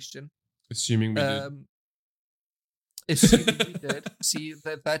in question. Assuming we did. Assuming we did. See,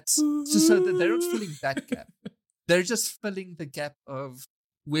 that's so that they're not filling that gap. They're just filling the gap of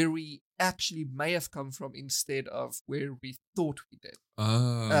where we actually may have come from instead of where we thought we did.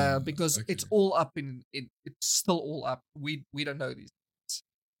 Because it's all up it's still all up. We don't know these things.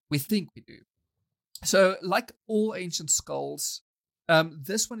 We think we do. So, like all ancient skulls,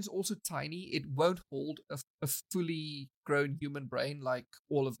 this one is also tiny. It won't hold a fully grown human brain like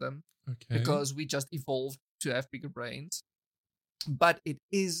all of them, because we just evolved to have bigger brains. But it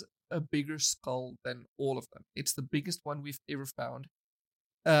is a bigger skull than all of them. It's the biggest one we've ever found.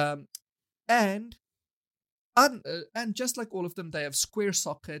 And just like all of them, they have square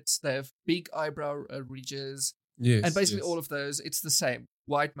sockets. They have big eyebrow ridges. Yes, and basically all of those, it's the same.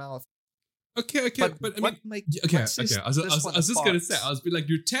 Wide mouth. Okay, but I mean, I was just gonna say, I was like,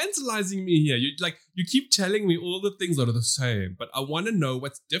 you're tantalizing me here. You keep telling me all the things that are the same, but I want to know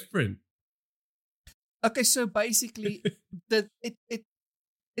what's different. Okay, so basically,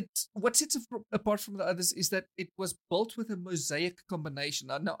 what sets it apart from the others is that it was built with a mosaic combination.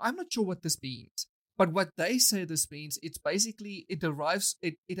 Now, I'm not sure what this means, but what they say this means, it's basically it has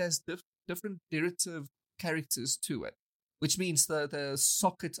different derivative characters to it. Which means the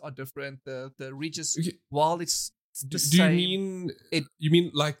sockets are different, the ridges, while it's the same. You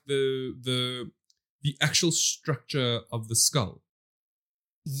mean like the actual structure of the skull?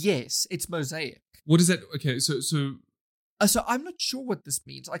 Yes, it's mosaic. What is that? Okay, so I'm not sure what this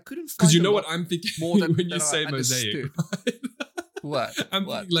means. I couldn't find, because you know what I'm thinking more when you say mosaic. Right? What? I'm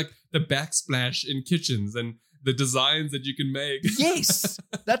thinking like the backsplash in kitchens and the designs that you can make. Yes,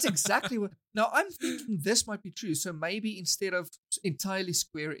 that's exactly what. Now I'm thinking this might be true. So maybe instead of entirely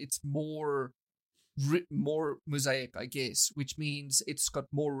square, it's more mosaic, I guess, which means it's got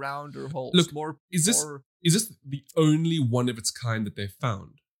more rounder holes. Look, is this the only one of its kind that they've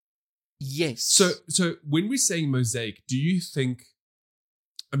found? Yes. So when we're saying mosaic, do you think?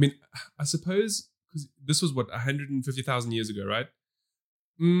 I mean, I suppose because this was 150,000 years ago, right?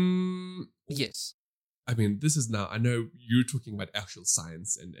 Yes. I mean, this is now, I know you're talking about actual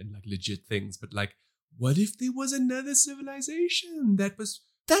science and like legit things, but like, what if there was another civilization that was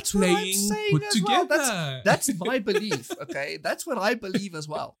That's what I'm saying put as together? Well. That's my belief, okay? That's what I believe as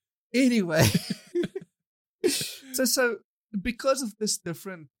well. Anyway. So because of this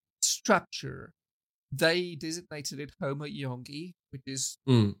different structure, they designated it Homo eongi, which is,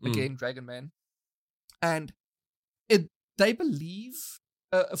 again, Dragon Man. And they believe...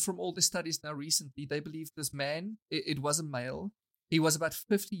 from all the studies now recently, they believe this man, it was a male. He was about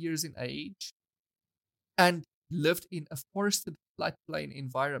 50 years in age and lived in a forested floodplain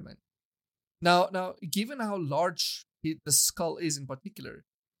environment. Now, given how large the skull is in particular,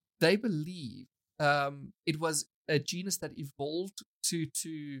 they believe it was a genus that evolved to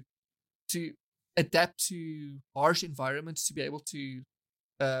adapt to harsh environments, to be able to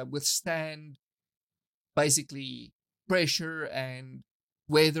withstand basically pressure and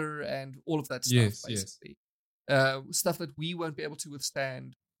weather and all of that stuff, basically. Yes. Stuff that we won't be able to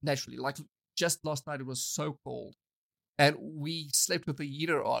withstand naturally. Like just last night, it was so cold, and we slept with the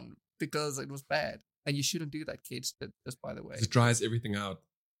heater on because it was bad. And you shouldn't do that, kids. Just by the way, it dries everything out.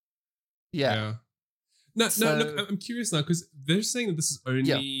 Yeah. No, So- look, I'm curious now because they're saying that this is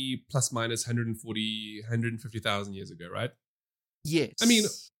only plus minus 150,000 years ago, right? Yes. I mean,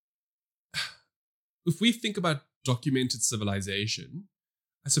 if we think about documented civilization,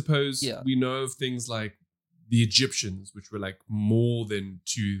 I suppose Yeah. we know of things like the Egyptians, which were like more than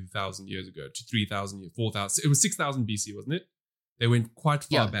 2,000 years ago, to 3,000 years, 4,000. It was 6,000 BC, wasn't it? They went quite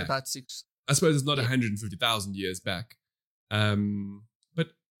far back. about 6. I suppose it's not Yeah. 150,000 years back.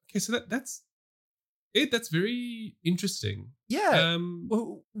 But okay, so that's it. That's very interesting. Yeah.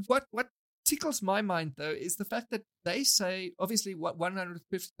 Well, what tickles my mind though is the fact that they say obviously what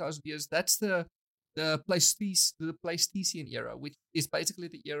 150,000 years. That's the Pleistocene era, which is basically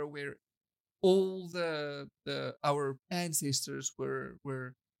the era where all our ancestors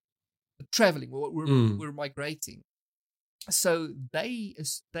were traveling, were migrating. So they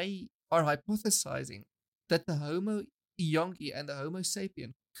are hypothesizing that the Homo eongi and the Homo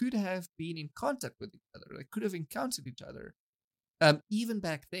sapien could have been in contact with each other. They could have encountered each other, even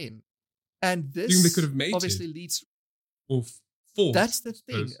back then. And You think they this could have mated? obviously leads. Or forced. That's the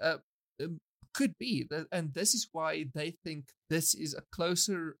I thing. suppose. Could be, and this is why they think this is a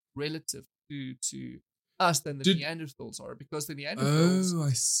closer relative to us than the Neanderthals are, because the Neanderthals Oh,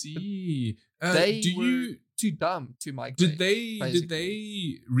 I see. they were too dumb to migrate. Did they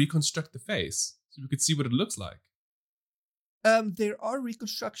basically. reconstruct the face so we could see what it looks like? There are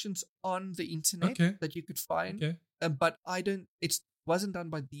reconstructions on the internet that you could find, Okay. but it wasn't done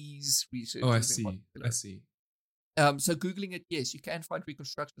by these researchers. Oh, I in see. particular. I see. So googling it, yes, you can find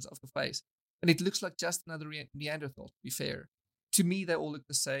reconstructions of the face, and it looks like just another Neanderthal. To be fair, to me, they all look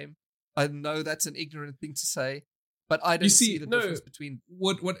the same. I know that's an ignorant thing to say, but I don't see the difference between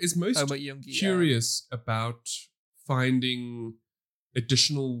what is most Homo eongi. curious about finding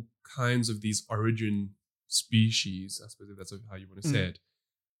additional kinds of these origin species, I suppose if that's how you want to say it,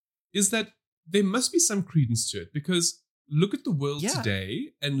 is that there must be some credence to it, because look at the world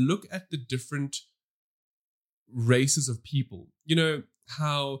today and look at the different races of people. You know,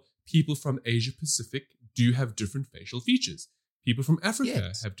 how people from Asia Pacific do have different facial features. People from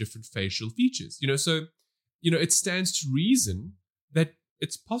Africa have different facial features. You know, so, you know, it stands to reason that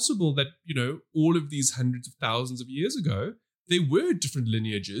it's possible that, you know, all of these hundreds of thousands of years ago, there were different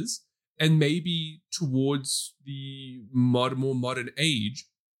lineages, and maybe towards the more modern age,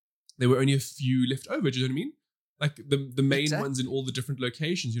 there were only a few left over. Do you know what I mean? Like the main ones in all the different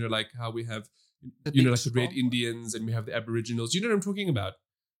locations, you know, like how we have, you know, like the Red Indians and we have the Aboriginals. You know what I'm talking about?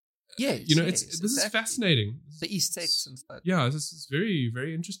 Yeah. You know, this is fascinating. The East and stuff. Yeah, this is very,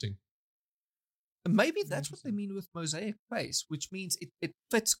 very interesting. And maybe that's what they mean with mosaic face, which means it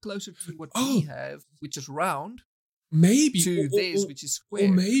fits closer to what we have, which is round. Maybe. To theirs, which is square.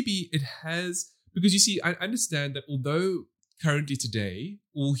 Or maybe it has, because you see, I understand that although currently today,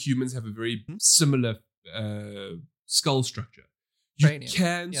 all humans have a very similar skull structure, you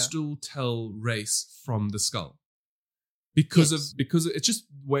can still tell race from the skull. Because it's just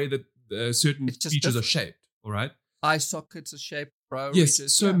the way that certain features are shaped, all right? Eye sockets are shaped, brow yes,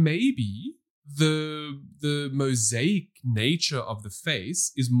 ridges, so maybe the mosaic nature of the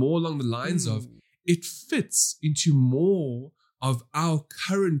face is more along the lines of it fits into more of our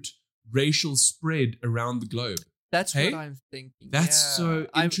current racial spread around the globe. That's what I'm thinking. That's so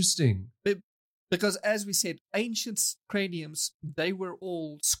interesting. Because as we said, ancient craniums, they were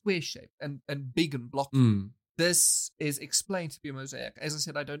all square-shaped and big and blocky. This is explained to be a mosaic. As I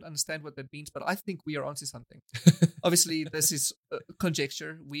said, I don't understand what that means, but I think we are onto something. Obviously, this is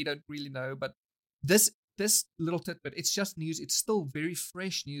conjecture. We don't really know, but this little tidbit, it's just news. It's still very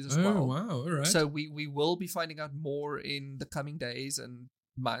fresh news as well. Oh, wow. All right. So we will be finding out more in the coming days and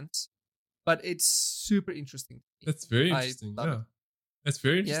months, but it's super interesting. That's very interesting. Yeah. That's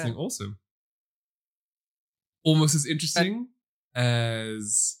very interesting. Awesome. Almost as interesting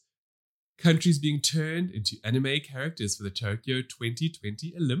as countries being turned into anime characters for the Tokyo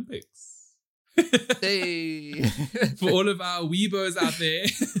 2020 Olympics. Hey. For all of our weebos out there.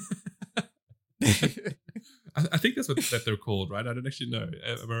 I think that's what they're called, right? I don't actually know.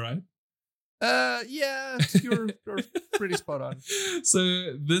 Am I right? Yeah, you're pretty spot on.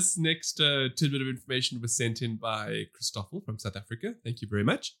 So this next tidbit of information was sent in by Christoffel from South Africa. Thank you very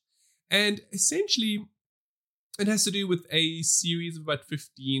much. And essentially, it has to do with a series of about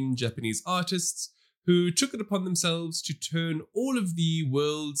 15 Japanese artists who took it upon themselves to turn all of the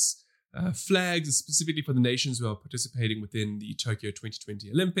world's flags, specifically for the nations who are participating within the Tokyo 2020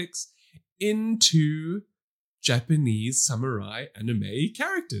 Olympics, into Japanese samurai anime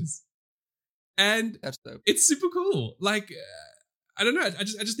characters. And that's dope. It's super cool. Like, I don't know. I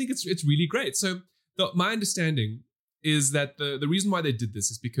just think it's really great. So my understanding is that the reason why they did this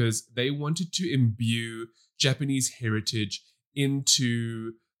is because they wanted to imbue Japanese heritage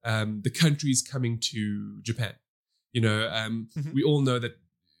into the countries coming to Japan. We all know that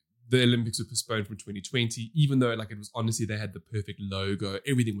the Olympics were postponed from 2020, even though like it was honestly, they had the perfect logo.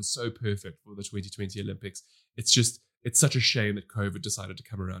 Everything was so perfect for the 2020 Olympics. It's such a shame that COVID decided to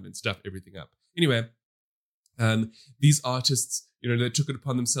come around and stuff everything up. Anyway, these artists, they took it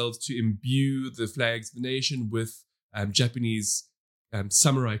upon themselves to imbue the flags of the nation with Japanese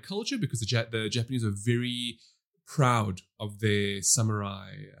samurai culture, because the Japanese are very proud of their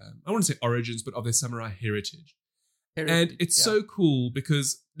samurai, I want to say origins, but of their samurai heritage. And it's so cool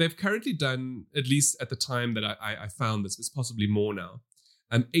because they've currently done, at least at the time that I found this, it's possibly more now,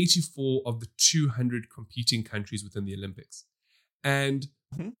 84 of the 200 competing countries within the Olympics. And,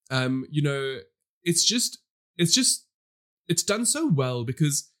 it's done so well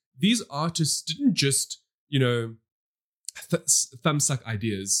because these artists didn't just, thumbsuck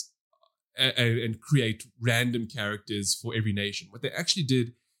ideas and create random characters for every nation. What they actually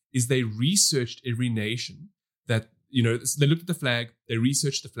did is they researched every nation that, they looked at the flag, they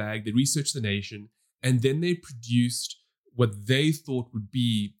researched the flag, they researched the nation, and then they produced what they thought would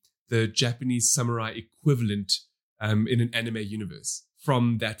be the Japanese samurai equivalent in an anime universe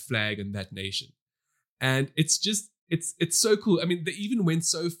from that flag and that nation. And it's so cool. I mean, they even went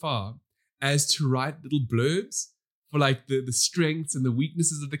so far as to write little blurbs for like the strengths and the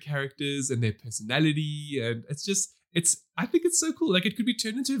weaknesses of the characters and their personality. And I think it's so cool. Like it could be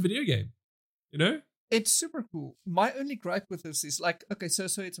turned into a video game, It's super cool. My only gripe with this is like, okay, so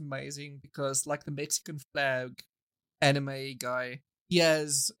it's amazing because like the Mexican flag anime guy, he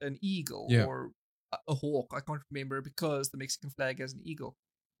has an eagle or a hawk. I can't remember because the Mexican flag has an eagle,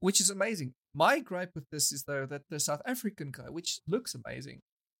 which is amazing. My gripe with this is though that the South African guy, which looks amazing,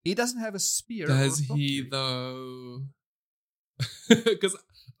 he doesn't have a spear. Does he though? Because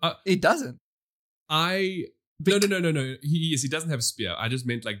he doesn't. No. He doesn't have a spear. I just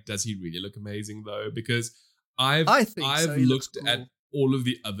meant like, does he really look amazing though? Because I've looked at all of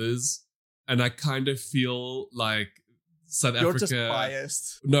the others, and I kind of feel like South Africa. You're just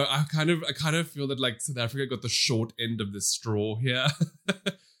biased. No, I kind of feel that like South Africa got the short end of the straw here.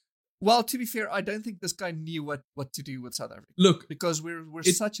 Well, to be fair, I don't think this guy knew what to do with South Africa. Look, because we're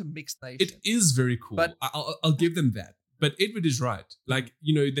such a mixed nation. It is very cool. But I'll give them that. But Edward is right. Like,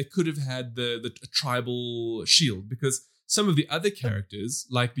 they could have had the tribal shield, because some of the other characters,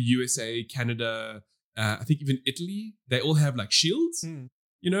 like the USA, Canada, I think even Italy, they all have like shields,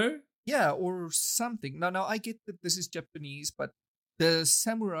 Yeah, or something. No, I get that this is Japanese, but the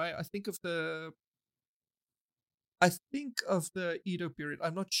samurai, I think of the Edo period,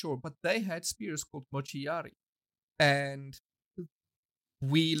 I'm not sure, but they had spears called mochiyari. And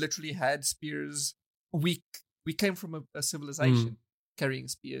we literally had spears. We came from a civilization carrying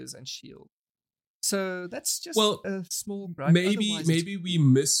spears and shield. So that's just a small gripe. Maybe we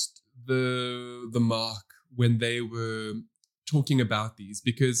missed the mark when they were talking about these,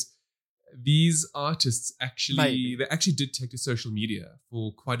 because these artists actually did take to social media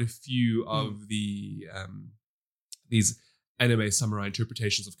for quite a few of the these anime samurai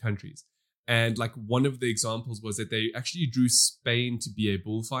interpretations of countries. And like one of the examples was that they actually drew Spain to be a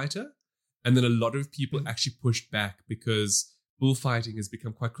bullfighter. And then a lot of people actually pushed back because bullfighting has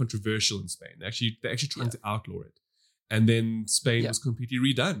become quite controversial in Spain. They're actually trying to outlaw it. And then Spain was completely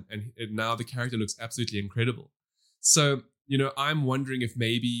redone. And now the character looks absolutely incredible. So, I'm wondering if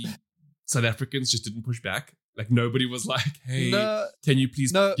maybe South Africans just didn't push back. Like nobody was like, hey, can you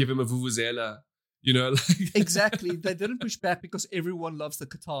please give him a vuvuzela? Exactly. They didn't push back because everyone loves the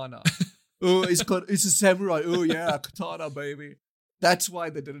katana. Oh, it's a samurai. Oh yeah, katana, baby. That's why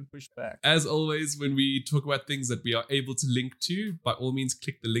they didn't push back. As always, when we talk about things that we are able to link to, by all means,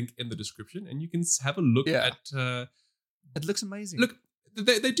 click the link in the description and you can have a look at... it looks amazing. Look,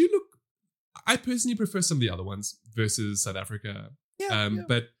 they do look... I personally prefer some of the other ones versus South Africa.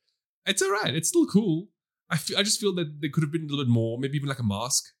 But it's all right. It's still cool. I just feel that there could have been a little bit more, maybe even like a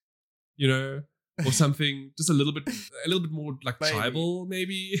mask, or something. Just a little bit more like tribal,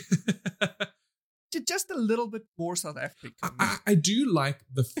 maybe. Just a little bit more South African. I do like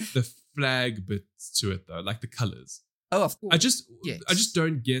the flag bits to it though, like the colors. Oh, of course. I just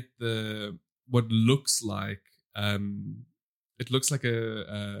don't get what looks like. It looks like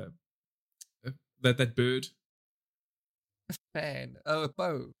that bird. A fan. Oh, a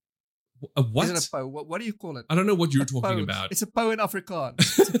bow. A what? Is it a bow? What do you call it? I don't know what you're talking about. It's a bow in Afrikaans.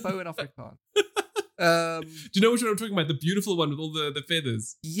 It's a bow in Afrikaans. Do you know which one I'm talking about? The beautiful one with all the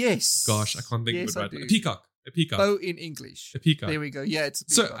feathers. Yes. Gosh, I can't think of it right now. A peacock. A peacock. Oh, in English. A peacock. There we go. Yeah, it's a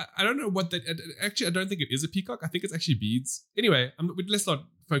So peacock. I don't know what that. Actually, I don't think it is a peacock. I think it's actually beads. Anyway, let's not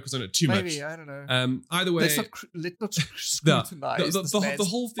focus on it too much. Maybe, I don't know. Either way, let's not scrutinize the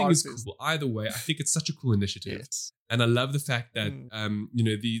whole thing is artist. cool. Either way, I think it's such a cool initiative, Yes. and I love the fact that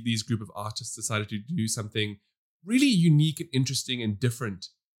these group of artists decided to do something really unique and interesting and different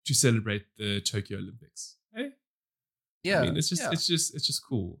to celebrate the Tokyo Olympics. Eh? Yeah, I mean, it's just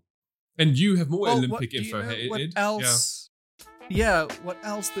cool. And you have more Olympic info. Do you know what Ed? else? Yeah, what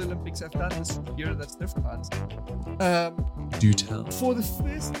else the Olympics have done this year that's different? Do tell. For the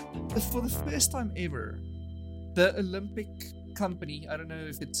first time ever, the Olympic company, I don't know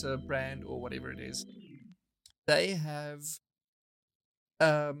if it's a brand or whatever it is, they have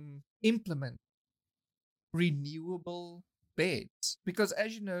implemented renewable beds, because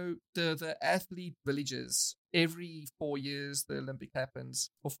as you know, the athlete villages, every 4 years the Olympic happens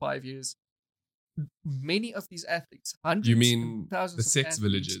for 5 years. Many of these athletes, hundreds, You mean thousands the of sex athletes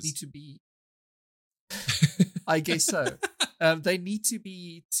villages? need to be. I guess so. They need to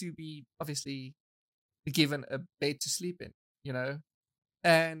be obviously given a bed to sleep in, you know.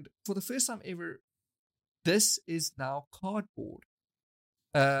 And for the first time ever, this is now cardboard,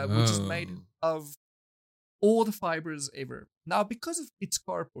 which is made of all the fibers ever. Now, because of its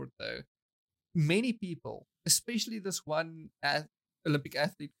cardboard, though, many people, especially this one Olympic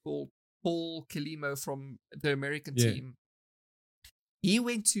athlete called Paul Kelimo from the American team, he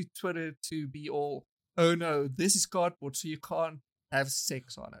went to Twitter to be all, oh no, this is cardboard, so you can't have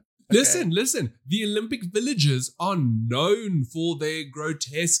sex on it. Okay? Listen. The Olympic villages are known for their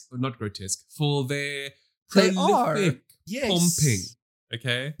for their prolific pumping.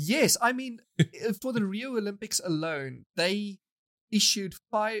 Okay. Yes, I mean, for the Rio Olympics alone, they issued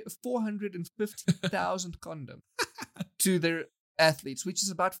 450,000 condoms to their athletes, which is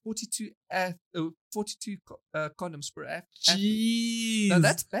about 42 condoms per athlete. Jeez. Now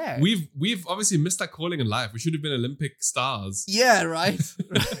that's bad. We've obviously missed that calling in life. We should have been Olympic stars. Yeah, right.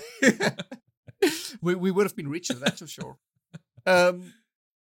 we would have been richer, that's for sure. And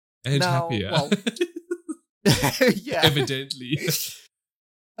happier. Well, yeah. Evidently.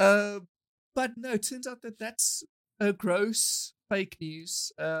 But no, it turns out that that's a gross fake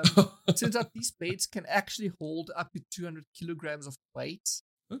news. It turns out these beds can actually hold up to 200 kilograms of weight.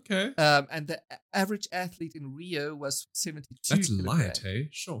 Okay. And the average athlete in Rio was 72 That's kilograms. light, hey?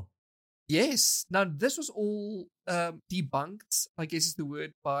 Sure. Yes. Now, this was all debunked, I guess is the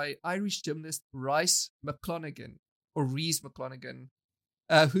word, by Irish gymnast Reese McClanagan, who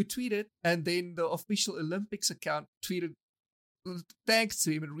tweeted, and then the official Olympics account tweeted thanks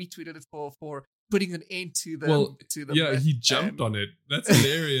to him and retweeted it for putting an end to the he jumped on it. That's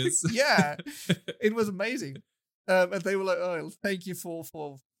hilarious. Yeah, it was amazing. And they were like, oh, thank you for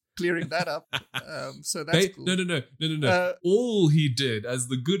clearing that up. So that's cool. No. All he did, as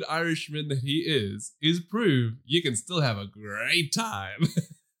the good Irishman that he is prove you can still have a great time.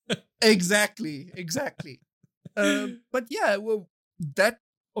 Exactly. But yeah, well, that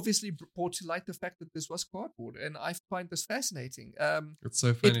obviously brought to light the fact that this was cardboard, and I find this fascinating. It's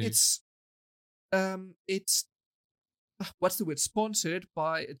so funny. It's what's the word? Sponsored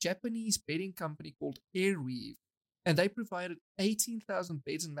by a Japanese bedding company called Airweave, and they provided 18,000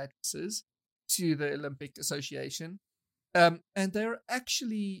 beds and mattresses to the Olympic Association, and they're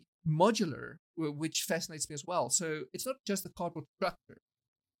actually modular, which fascinates me as well. So it's not just a cardboard structure;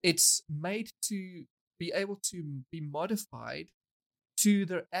 it's made to be able to be modified to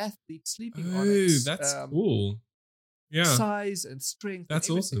their athletes sleeping on it. Oh, that's cool. Yeah. Size and strength. That's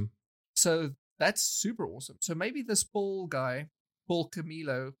awesome. So that's super awesome. So maybe this Paul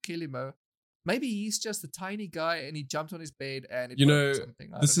Kelimo, maybe he's just a tiny guy and he jumped on his bed and it broke something.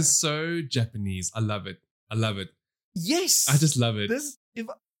 This is so Japanese. I love it. Yes. I just love it.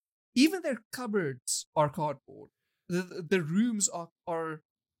 Even their cupboards are cardboard. The rooms are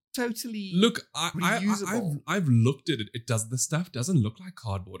totally reusable. I've looked at it. The stuff doesn't look like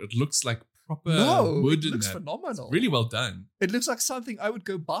cardboard. It looks like proper wood. It looks phenomenal. It's really well done. It looks like something I would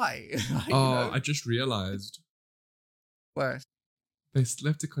go buy. I just realized. What? They still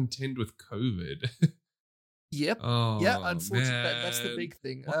have to contend with COVID. Yep. Yeah, unfortunately, that's the big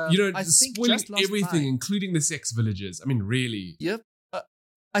thing. I think spoiling everything, including the sex villages. I mean, really. Yep.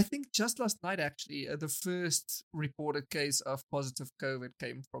 I think just last night, actually, the first reported case of positive COVID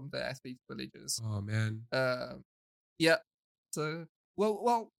came from the athlete villages. Oh, man. Yeah. So,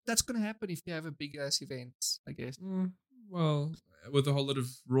 well, that's going to happen if you have a big-ass event, I guess. Well, with a whole lot of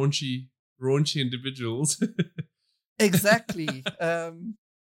raunchy individuals. Exactly.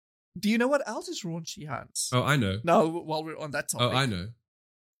 Do you know what else is raunchy, Hans? Oh, I know. No, while we're on that topic. Oh, I know.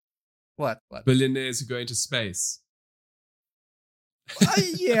 What? Billionaires who go into space.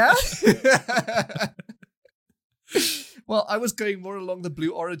 Yeah. Well, I was going more along the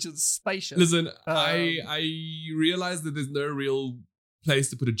Blue Origin spaceship. Listen, I realize that there's no real place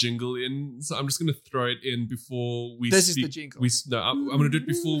to put a jingle in, so I'm just going to throw it in before we This speak. is the jingle. I'm going to do it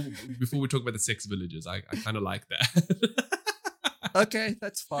before we talk about the sex villages. I kind of like that. Okay,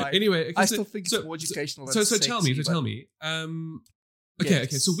 that's fine. Anyway, okay, I still think it's more educational than So tell me. Okay,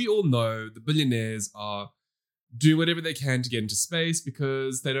 so we all know the billionaires are doing whatever they can to get into space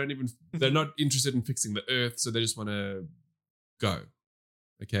because they're not interested in fixing the Earth, so they just want to go.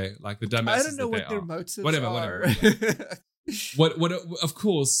 Okay, like the dumbasses. I don't know that what they their are. motives Whatever. are. Of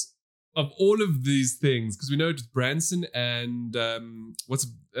course, of all of these things, because we know it's Branson and what's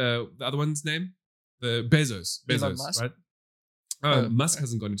the other one's name? The Bezos, Musk? right? Musk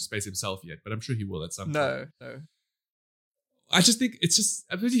hasn't gone into space himself yet, but I'm sure he will at some point. No. I just think it's just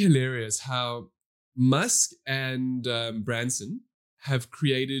pretty hilarious how Musk and Branson have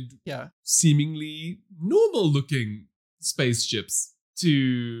created seemingly normal-looking spaceships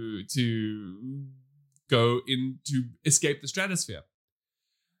to go in to escape the stratosphere.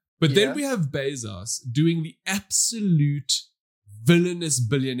 But then we have Bezos doing the absolute villainous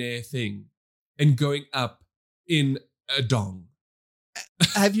billionaire thing and going up in a dong.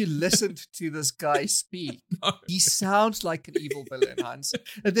 Have you listened to this guy speak? No. He sounds like an evil villain, Hans.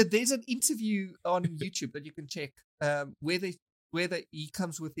 There's an interview on YouTube that you can check where he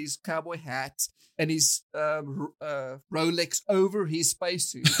comes with his cowboy hat and his Rolex over his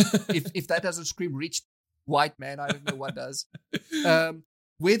spacesuit. if that doesn't scream rich white man, I don't know what does.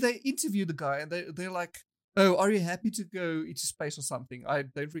 Where they interview the guy and they're like, "Oh, are you happy to go into space or something?" I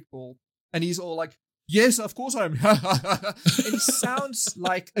don't recall. And he's all like, "Yes, of course I'm." It sounds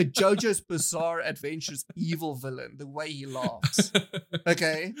like a JoJo's Bizarre Adventures evil villain, the way he laughs.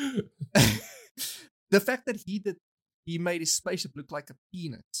 Okay? The fact that he made his spaceship look like a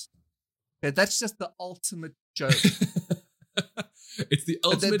penis. Okay, that's just the ultimate joke. It's the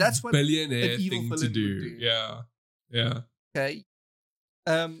ultimate that's what billionaire an evil thing to villain do. would do. Yeah. Okay?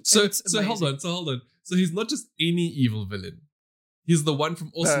 So it's hold on. So he's not just any evil villain. He's the one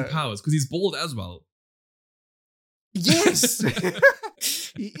from Austin Powers because he's bald as well. Yes,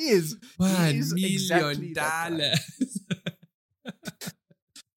 he is. $1 million. Exactly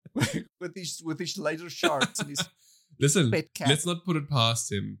with his laser sharks and his Listen, pet cat. let's not put it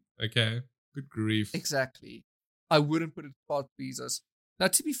past him. Okay, good grief. Exactly. I wouldn't put it past Bezos. Now,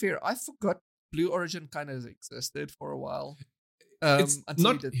 to be fair, I forgot Blue Origin kind of existed for a while. It's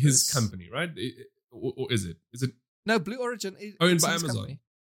not his company, right? Or is it? Is it No, Blue Origin is owned by his Amazon? company.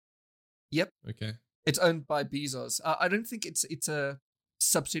 Yep. Okay. It's owned by Bezos. I don't think it's a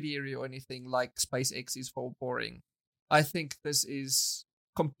subsidiary or anything like SpaceX is for boring. I think this is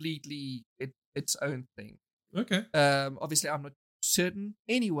completely its own thing. Okay. Obviously, I'm not certain.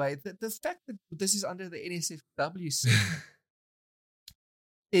 Anyway, the fact that this is under the NSFW segment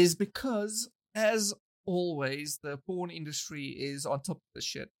is because, as always, the porn industry is on top of the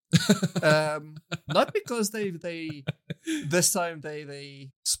shit. Not because they this time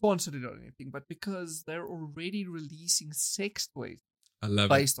they sponsored it or anything, but because they're already releasing sex toys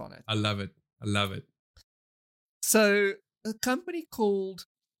based on it. I love it. So a company called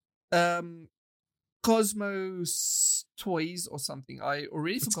Cosmos Toys or something. I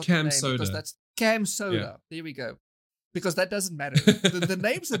already forgot the name because that's Cam Soda. Yeah. There we go. Because that doesn't matter. the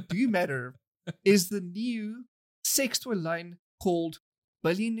names that do matter is the new sex toy line called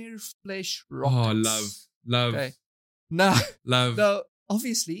Billionaire Flesh Rockets. Oh, love. Okay. Now, love.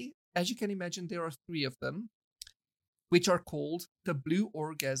 Obviously, as you can imagine, there are 3 of them, which are called the Blue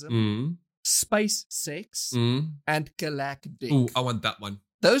Orgasm, Space Sex, and Galactic. Oh, I want that one.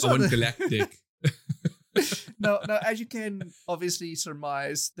 I want Galactic. No, as you can obviously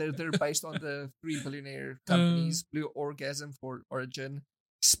surmise, they're based on the 3 billionaire companies: Blue Orgasm for Origin,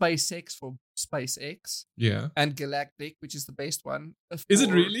 SpaceX for SpaceX, and Galactic, which is the best one. Is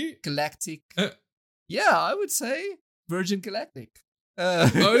it really Galactic? Yeah, I would say Virgin Galactic.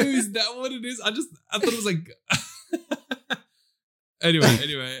 Oh, is that what it is? I thought it was like.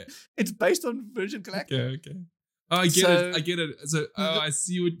 Anyway, it's based on Virgin Galactic. Okay. Oh, I get it. So, I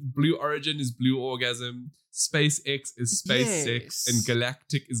see what Blue Origin is Blue Orgasm, SpaceX is SpaceX, and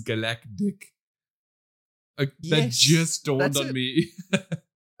Galactic is Galactic. That just dawned on me.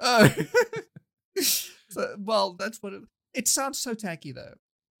 Oh. Well, that's what it sounds so tacky though.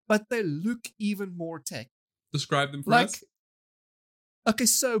 But they look even more tacky. Describe them for us. Okay,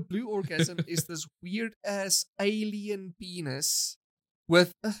 so Blue Orgasm is this weird ass alien penis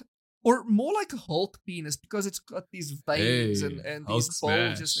with or more like a Hulk penis because it's got these veins and these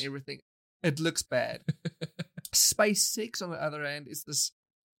bulges and everything. It looks bad. SpaceX, on the other hand, is this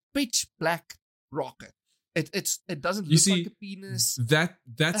pitch black rocket. It doesn't look like a penis.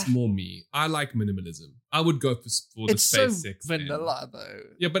 That's more me. I like minimalism. I would go for the It's SpaceX. so vanilla, though.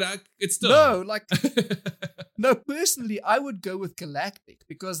 Yeah, but it's still No, personally, I would go with Galactic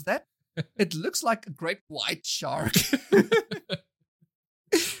because it looks like a great white shark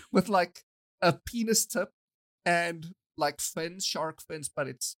with like a penis tip and like fins, shark fins, but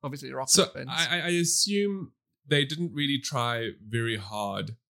it's obviously rocket fins. I assume they didn't really try very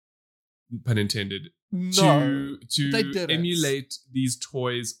hard, pun intended, to emulate these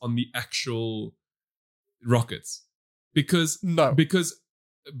toys on the actual rockets. Because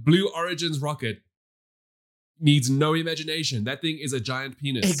Blue Origin's rocket needs no imagination. That thing is a giant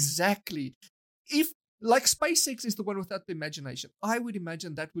penis. Exactly. If like SpaceX is the one without the imagination, I would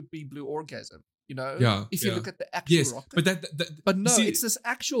imagine that would be Blue Orgasm. You know, if you look at the actual rocket. But no, it's this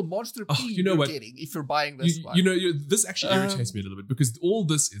actual monster pee you're getting if you're buying this one. This actually irritates me a little bit because all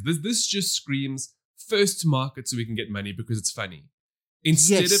this just screams first to market so we can get money because it's funny.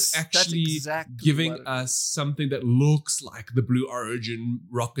 Instead of actually giving us something that looks like the Blue Origin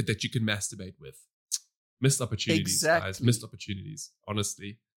rocket that you can masturbate with. Missed opportunities, guys. Missed opportunities,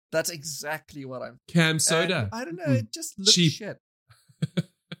 honestly. That's exactly what I'm thinking. Cam soda. And I don't know, it just looks cheap. Shit.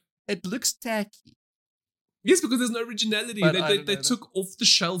 It looks tacky. Yes, because there's no originality. They took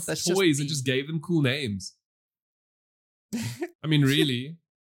off-the-shelf toys and just gave them cool names. I mean, really?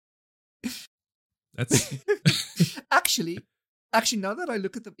 That's Actually, now that I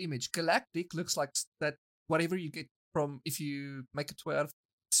look at the image, Galactic looks like that whatever you get from if you make a toy out of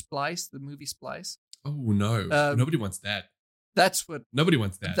Splice, the movie Splice. Oh no! Nobody wants that. Nobody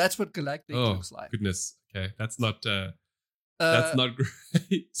wants that. That's what Galactic looks like. Goodness. Okay, that's not great.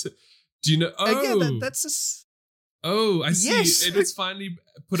 Do you know? Oh, that's just. Oh, I see. Yes. It's finally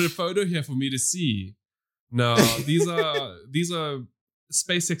put a photo here for me to see. No, these are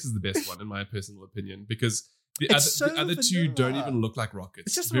SpaceX is the best one in my personal opinion because the other two don't even look like rockets.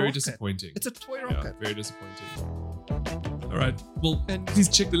 It's just very disappointing. It's a toy rocket. Very disappointing. All right. Well, please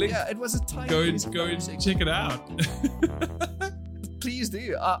check the link. Yeah, it was a tiny. Go and check it out. Please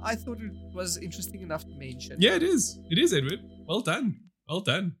do. I thought it was interesting enough to mention. Yeah, it is. It is, Edward. Well done.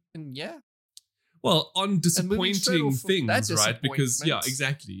 And yeah. Well, on disappointing things, right? Because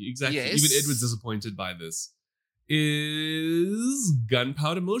exactly. Yes. Even Edward's disappointed by this. Is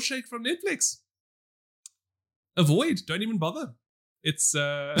Gunpowder Milkshake from Netflix? Avoid. Don't even bother. It's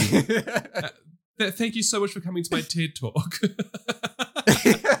thank you so much for coming to my TED Talk.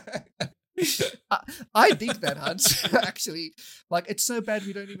 I dig that, Hans. Actually, like it's so bad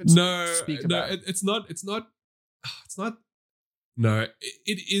we don't even speak about it. It's not. No,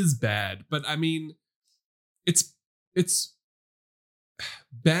 it is bad, but I mean, it's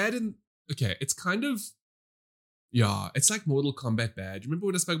bad and okay. It's kind of it's like Mortal Kombat bad. Do you remember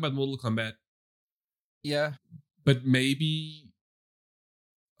when I spoke about Mortal Kombat? Yeah, but maybe.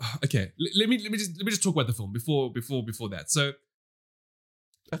 Okay, let me just talk about the film before that. So,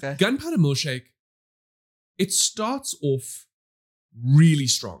 okay, Gunpowder Milkshake. It starts off really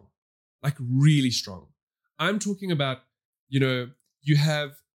strong, like really strong. I'm talking about, you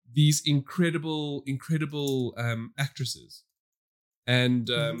have these incredible actresses, and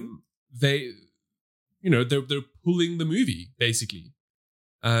they're pulling the movie basically,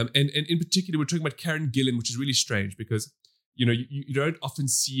 and in particular we're talking about Karen Gillan, which is really strange because you don't often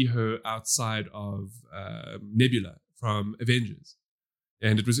see her outside of Nebula from Avengers,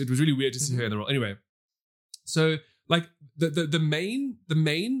 and it was really weird to see her in the role. Anyway, so like the main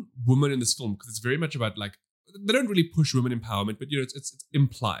woman in this film, because it's very much about like they don't really push women empowerment, but it's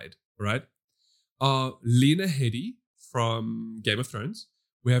implied, right? Lena Headey from Game of Thrones.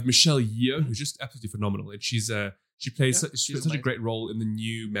 We have Michelle Yeoh, who's just absolutely phenomenal, and she plays such a great role in the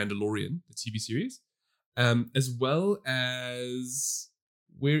new Mandalorian, the TV series. As well as,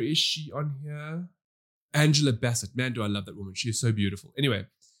 where is she on here? Angela Bassett. Man, do I love that woman. She is so beautiful. Anyway,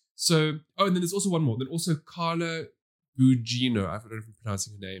 so, and then there's also one more. Then also Carla Gugino. I don't know if I'm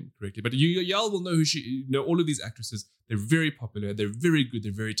pronouncing her name correctly, but y'all will know who she, all of these actresses. They're very popular. They're very good.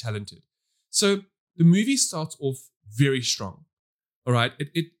 They're very talented. So the movie starts off very strong. All right.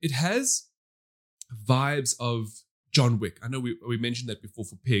 It has vibes of John Wick. I know we mentioned that before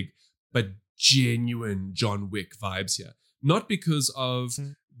for Pig, but genuine John Wick vibes here. Not because of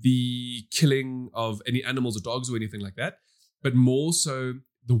the killing of any animals or dogs or anything like that, but more so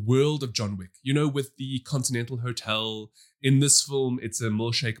the world of John Wick. With the Continental Hotel. In this film, it's a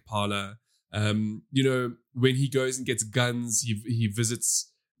milkshake parlor. When he goes and gets guns, he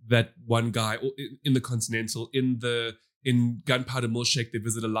visits that one guy in the Continental, in the in Gunpowder Milkshake, they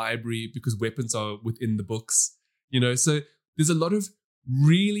visit a library because weapons are within the books. So there's a lot of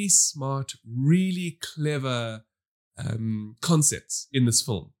really smart, really clever concepts in this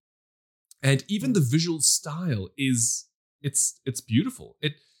film. And even the visual style it's beautiful.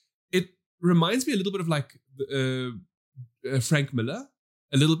 It reminds me a little bit of like Frank Miller,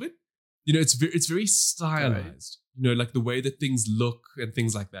 a little bit. It's very stylized. Right. Like the way that things look and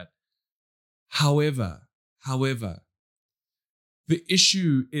things like that. However, the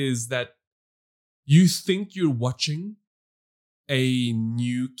issue is that you think you're watching a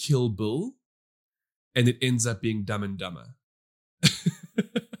new Kill Bill, and it ends up being Dumb and Dumber.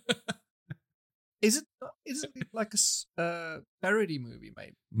 Is it like a parody movie,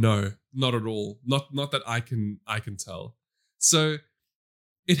 maybe? No, not at all. Not that I can tell. So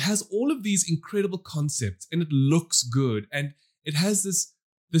it has all of these incredible concepts, and it looks good, and it has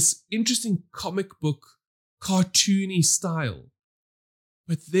this interesting comic book, cartoony style.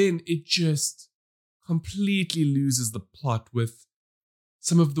 But then it just completely loses the plot with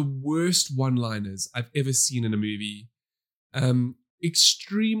some of the worst one-liners I've ever seen in a movie.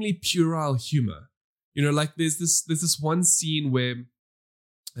 Extremely puerile humor. Like there's this one scene where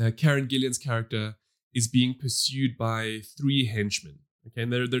Karen Gillan's character is being pursued by 3 henchmen. Okay,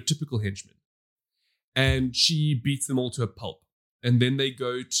 and they're typical henchmen. And she beats them all to a pulp. And then they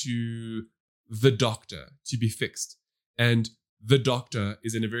go to the doctor to be fixed. And the doctor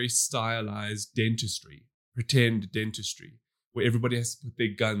is in a very stylized dentistry, pretend dentistry, where everybody has to put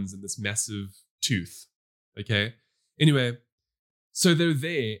their guns in this massive tooth. Okay? Anyway, so they're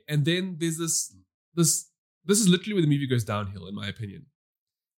there. And then there's this is literally where the movie goes downhill, in my opinion.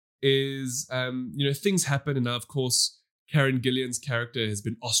 Is, things happen. And now, of course, Karen Gillan's character has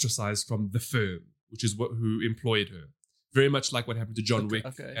been ostracized from the firm, which is who employed her. Very much like what happened to John Wick.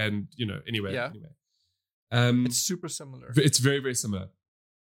 Okay. And, anyway. It's super similar. It's very, very similar.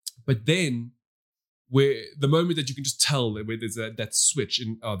 But then, where the moment that you can just tell where there's that switch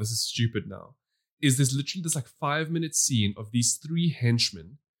in, oh, this is stupid now, is there's literally this like 5-minute scene of these 3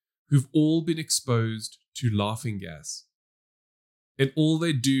 henchmen who've all been exposed to laughing gas. And all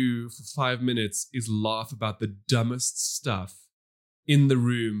they do for 5 minutes is laugh about the dumbest stuff in the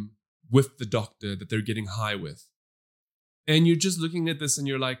room with the doctor that they're getting high with. And you're just looking at this and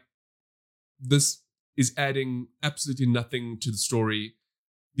you're like, this is adding absolutely nothing to the story.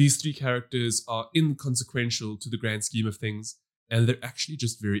 These 3 characters are inconsequential to the grand scheme of things, and they're actually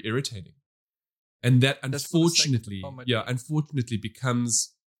just very irritating. And that unfortunately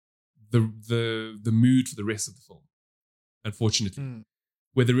becomes the mood for the rest of the film. Unfortunately.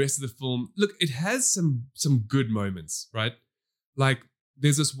 Where the rest of the film, look, it has some good moments, right? Like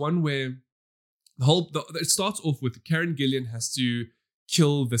there's this one where it starts off with Karen Gillan has to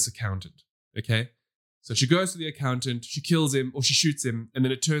kill this accountant. Okay. So she goes to the accountant, she kills him or she shoots him. And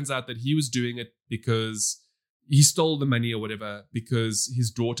then it turns out that he was doing it because he stole the money or whatever because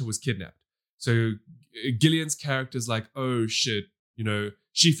his daughter was kidnapped. So Gillian's character is like, oh shit,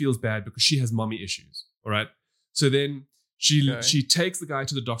 she feels bad because she has mommy issues. All right. So then she takes the guy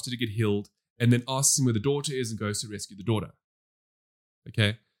to the doctor to get healed and then asks him where the daughter is and goes to rescue the daughter.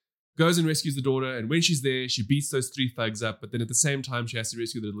 Okay. Goes and rescues the daughter. And when she's there, she beats those 3 thugs up. But then at the same time, she has to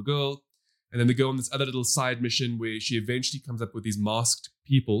rescue the little girl. And then they go on this other little side mission where she eventually comes up with these masked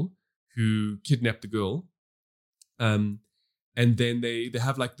people who kidnap the girl. And then they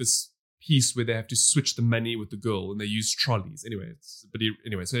have like this piece where they have to switch the money with the girl and they use trolleys. Anyway,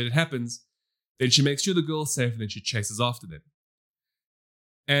 so it happens. Then she makes sure the girl's safe and then she chases after them.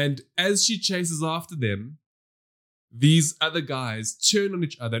 And as she chases after them, these other guys turn on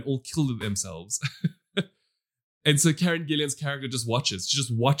each other and all kill themselves. And so Karen Gillan's character just watches. She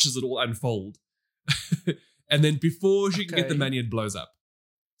just watches it all unfold. And then before she can get the money, it blows up.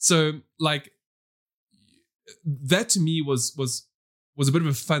 So, like, that to me was a bit of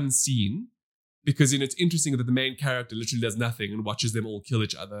a fun scene because, it's interesting that the main character literally does nothing and watches them all kill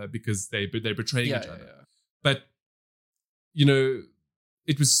each other because they're betraying each other. Yeah. But,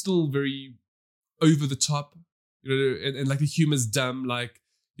 it was still very over the top, and like the humor's dumb, like,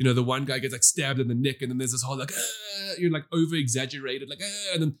 the one guy gets like stabbed in the neck and then there's this whole like, like over exaggerated, like,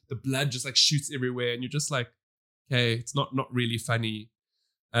 and then the blood just like shoots everywhere and you're just like, okay, it's not really funny.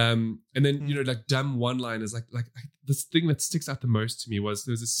 And then, like dumb one-liners, like this thing that sticks out the most to me was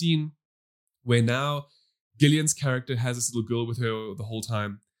there's a scene where now Gillian's character has this little girl with her the whole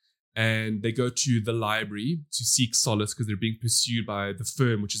time and they go to the library to seek solace because they're being pursued by the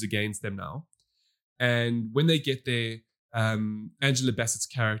firm, which is against them now. And when they get there, Angela Bassett's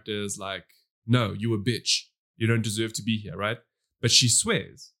character is like, no, you a bitch. You don't deserve to be here, right? But she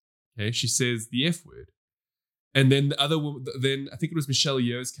swears. Okay, she says the F word. And then the other woman, then I think it was Michelle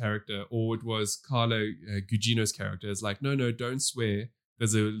Yeoh's character, or it was Carla Gugino's character, is like, no, don't swear.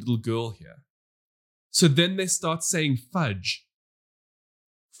 There's a little girl here. So then they start saying fudge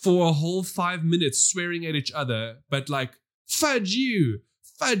for a whole 5 minutes, swearing at each other, but like, fudge you,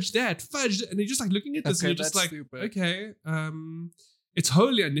 fudge that, fudge that. And you're just like looking at this and you're just like, stupid. Okay, it's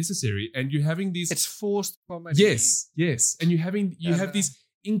wholly unnecessary. And you're having these... It's forced comedy. Yes. And you have these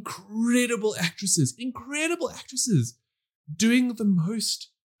incredible actresses doing the most,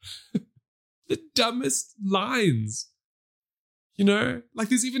 the dumbest lines. You know, like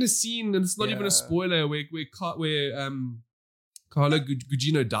there's even a scene, and it's not even a spoiler, where Carla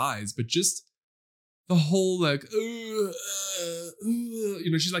Gugino dies, but just the whole like,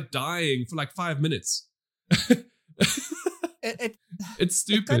 she's like dying for like 5 minutes. It's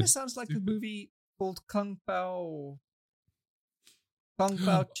stupid. It kind of sounds like a movie called Kung Pao. Kung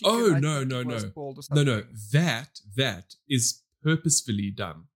Pao Chicken. Oh no! That is purposefully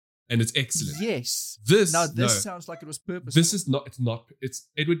done. And it's excellent. Yes. This sounds like it was purposeful. This is not. It's not. It's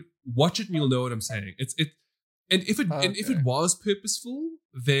Edward. Watch it and you'll know what I'm saying. And if it was purposeful,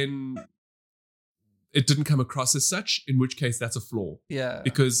 then it didn't come across as such. In which case, that's a flaw. Yeah.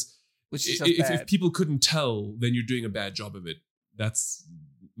 Because if people couldn't tell, then you're doing a bad job of it. That's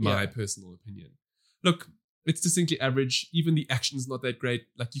my personal opinion. Look, it's distinctly average. Even the action's not that great.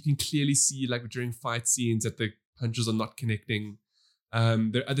 Like you can clearly see, like during fight scenes, that the punches are not connecting.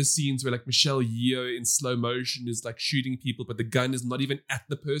 There are other scenes where like Michelle Yeoh in slow motion is like shooting people, but the gun is not even at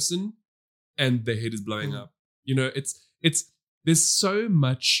the person and their head is blowing up. You know, there's so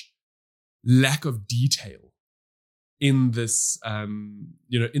much lack of detail in this, in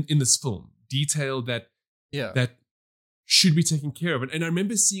this film. Detail that should be taken care of. And I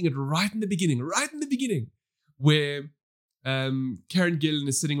remember seeing it right in the beginning, where Karen Gillan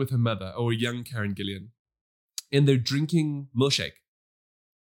is sitting with her mother, or young Karen Gillan, and they're drinking milkshake.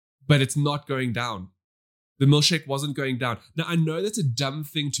 But it's not going down. The milkshake wasn't going down. Now, I know that's a dumb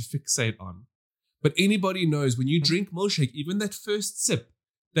thing to fixate on, but anybody knows when you drink milkshake, even that first sip,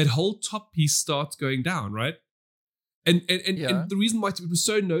 that whole top piece starts going down, right? And the reason why it was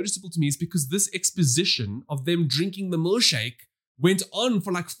so noticeable to me is because this exposition of them drinking the milkshake went on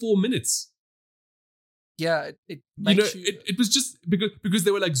for like 4 minutes. Yeah, it makes it was just because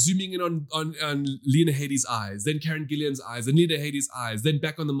they were like zooming in on Lena Headey's eyes, then Karen Gillan's eyes, then Lena Headey's eyes, then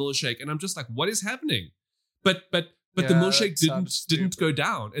back on the milkshake, and I'm just like, what is happening? But the milkshake didn't go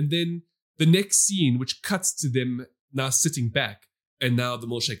down, and then the next scene, which cuts to them now sitting back, and now the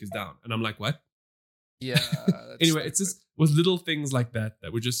milkshake is down, and I'm like, what? Yeah. Anyway, it's just with little things like that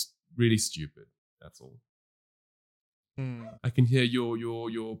were just really stupid. That's all. I can hear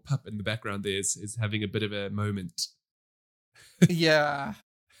your pup in the background there is having a bit of a moment. Yeah.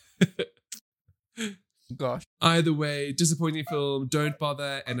 Gosh. Either way, disappointing film, don't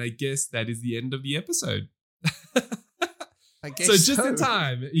bother, and I guess that is the end of the episode. I guess so. Just in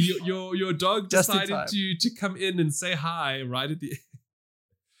time, your dog decided to come in and say hi right at the end.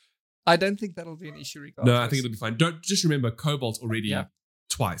 I don't think that'll be an issue regardless. No, I think it'll be fine. Don't just remember, Cobalt already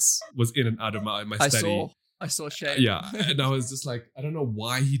twice was in and out of my study. I saw Shane. Yeah, and I was just like, I don't know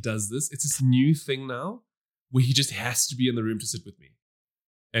why he does this. It's this new thing now where he just has to be in the room to sit with me.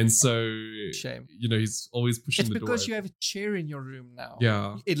 And so, shame. He's always pushing the door. It's because you have a chair in your room now.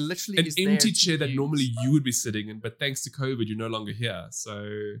 Yeah. It literally an is empty chair that normally you would be sitting in, but thanks to COVID, you're no longer here.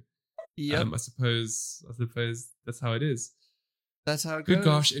 So, I suppose that's how it is. That's how it goes. Good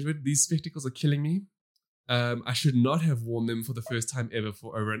gosh, Edward, these spectacles are killing me. I should not have worn them for the first time ever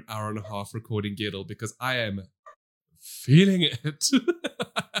for over an hour and a half recording Gettle, because I am feeling it.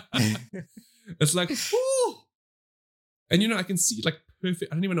 It's like, whoo! And I can see like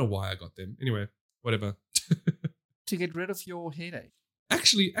perfect. I don't even know why I got them. Anyway, whatever. To get rid of your headache.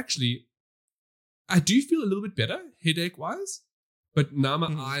 Actually, I do feel a little bit better headache-wise, but now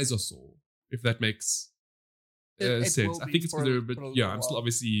my eyes are sore, if that makes sense. I think it's because they're a bit, I'm still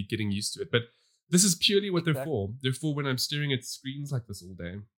obviously getting used to it, but this is purely what they're for. They're for when I'm staring at screens like this all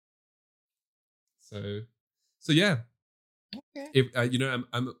day. So yeah. Okay. If,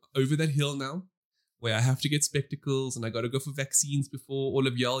 I'm over that hill now, where I have to get spectacles and I got to go for vaccines before all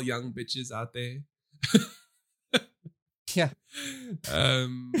of y'all young bitches out there. Yeah.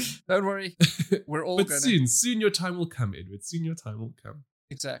 Don't worry, we're all. But soon your time will come, Edward. Soon your time will come.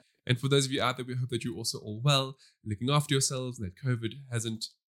 Exactly. And for those of you out there, we hope that you're also all well, looking after yourselves, and that COVID hasn't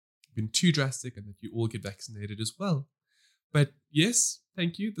been too drastic, and that you all get vaccinated as well. But yes,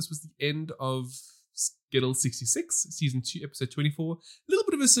 thank you. This was the end of Skittle 66, Season 2, Episode 24. A little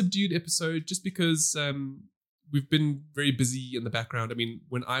bit of a subdued episode, just because we've been very busy in the background. I mean,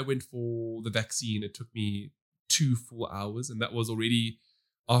 when I went for the vaccine, it took me 2 full hours, and that was already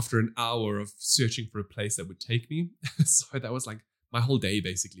after an hour of searching for a place that would take me. So that was like my whole day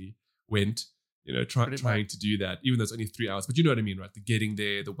basically went, trying to do that, even though it's only 3 hours. But you know what I mean, right? The getting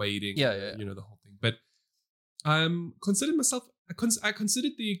there, the waiting, Yeah. the whole thing. But I considered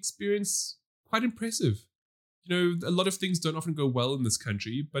the experience quite impressive. A lot of things don't often go well in this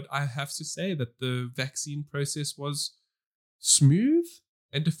country, but I have to say that the vaccine process was smooth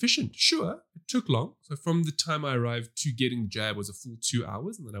and efficient. Sure, it took long. So from the time I arrived to getting the jab was a full 2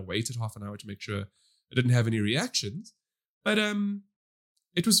 hours, and then I waited half an hour to make sure I didn't have any reactions. But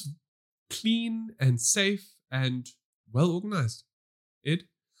it was clean and safe and well organized.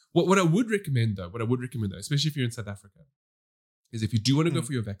 What I would recommend though, especially if you're in South Africa, is if you do want to go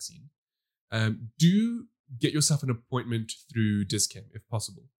for your vaccine, do get yourself an appointment through Dis-Chem if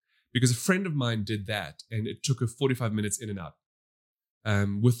possible. Because a friend of mine did that, and it took her 45 minutes in and out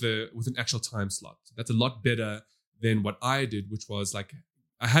with an actual time slot. So that's a lot better than what I did, which was like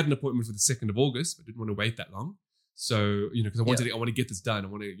I had an appointment for the 2nd of August, but didn't want to wait that long. So because I want to get this done. I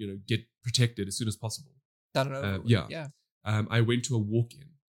want to get protected as soon as possible. I went to a walk-in,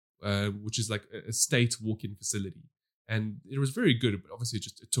 which is like a state walk-in facility, and it was very good. But obviously,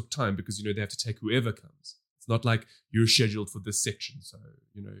 it took time because they have to take whoever comes. It's not like you're scheduled for this section, so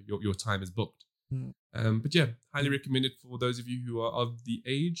your time is booked. But yeah, highly recommend it for those of you who are of the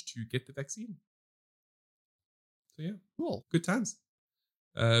age to get the vaccine. So yeah, cool, good times.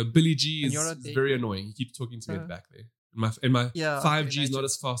 Billy G is very annoying. He keeps talking to me at the back there. And my 5G is not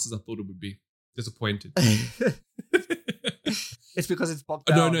as fast as I thought it would be. Disappointed. It's because it's bogged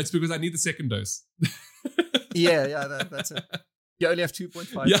down. No, it's because I need the second dose. That's it. You only have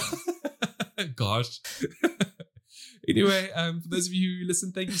 2.5. Yeah. Gosh. Anyway, for those of you who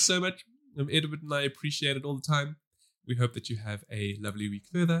listen, thank you so much. Edward and I appreciate it all the time. We hope that you have a lovely week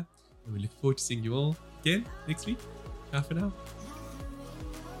further, and we look forward to seeing you all again next week. Ciao for now.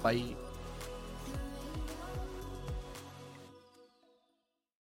 Bye.